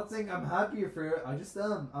 I'm not saying I'm happier for it. I just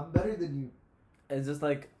am. I'm better than you. It's just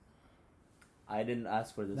like I didn't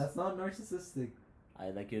ask for this. That's not narcissistic.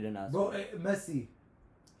 You didn't ask. Bro, for it. Messi.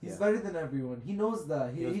 He's Yeah. better than everyone. He knows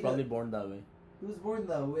that. He was probably born that way. He was born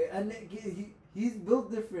that way, and he's built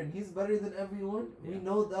different. He's better than everyone. We Yeah.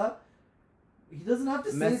 know that. He doesn't have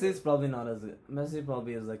to say. Messi's probably not as Messi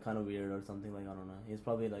probably is like kind of weird or something, like I don't know. He's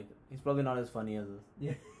probably not as funny as us.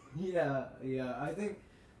 Yeah. I think.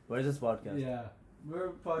 Where's this podcast? Yeah, we're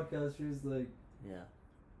podcasters. Like, Yeah.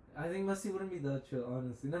 I think Messi wouldn't be that chill.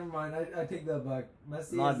 Honestly, never mind. I take that back.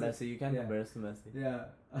 Messi. Not is Messi. You can't yeah. compare us to Messi. Yeah,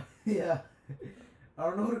 yeah. I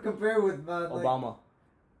don't know who to compare with, man. Like, Obama.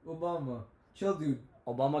 Obama. Chill, dude.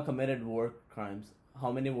 Obama committed war crimes.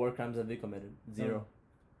 How many war crimes have we committed? 0.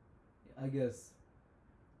 I guess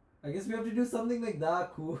we have to do something like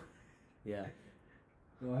that. Cool. Yeah.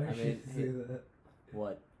 No, I I should mean, say that.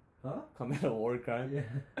 What? Huh? Commit a war crime?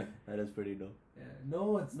 Yeah. That is pretty dope. Yeah.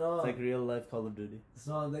 No, it's not. It's like real life Call of Duty. It's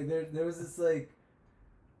not like there was this like.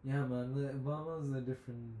 Yeah, man. Obama was a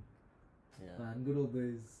different Yeah. man. Good old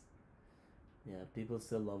days. Yeah. People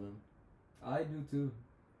still love him I do too.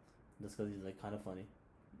 just because he's like kind of funny.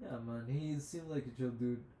 Yeah, man. He seems like a chill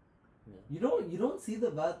dude. Yeah. You don't see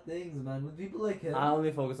the bad things, man. With people like him, I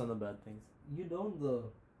only focus on the bad things. you don't though.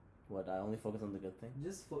 What? I only focus on the good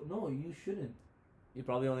things. No, you shouldn't. You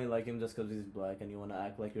probably only like him just because he's black and you want to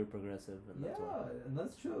act like you're progressive. And that's why. And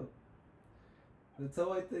that's true. That's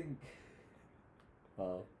how I think.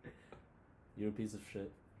 Wow. You're a piece of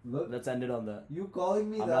shit. Look, Let's end it on that. you calling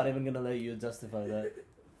me I'm that? not even gonna let you justify that.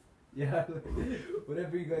 Yeah,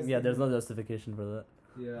 whatever you guys. Yeah, think. there's no justification for that.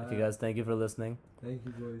 Yeah. Okay, guys, thank you for listening. Thank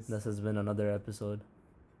you, boys. This has been another episode.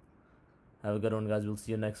 Have a good one, guys. We'll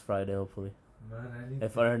see you next Friday, hopefully. Man, I need.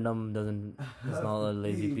 If Arnum is not a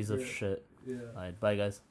lazy Please, piece of yeah. shit. Yeah. Alright, bye, guys.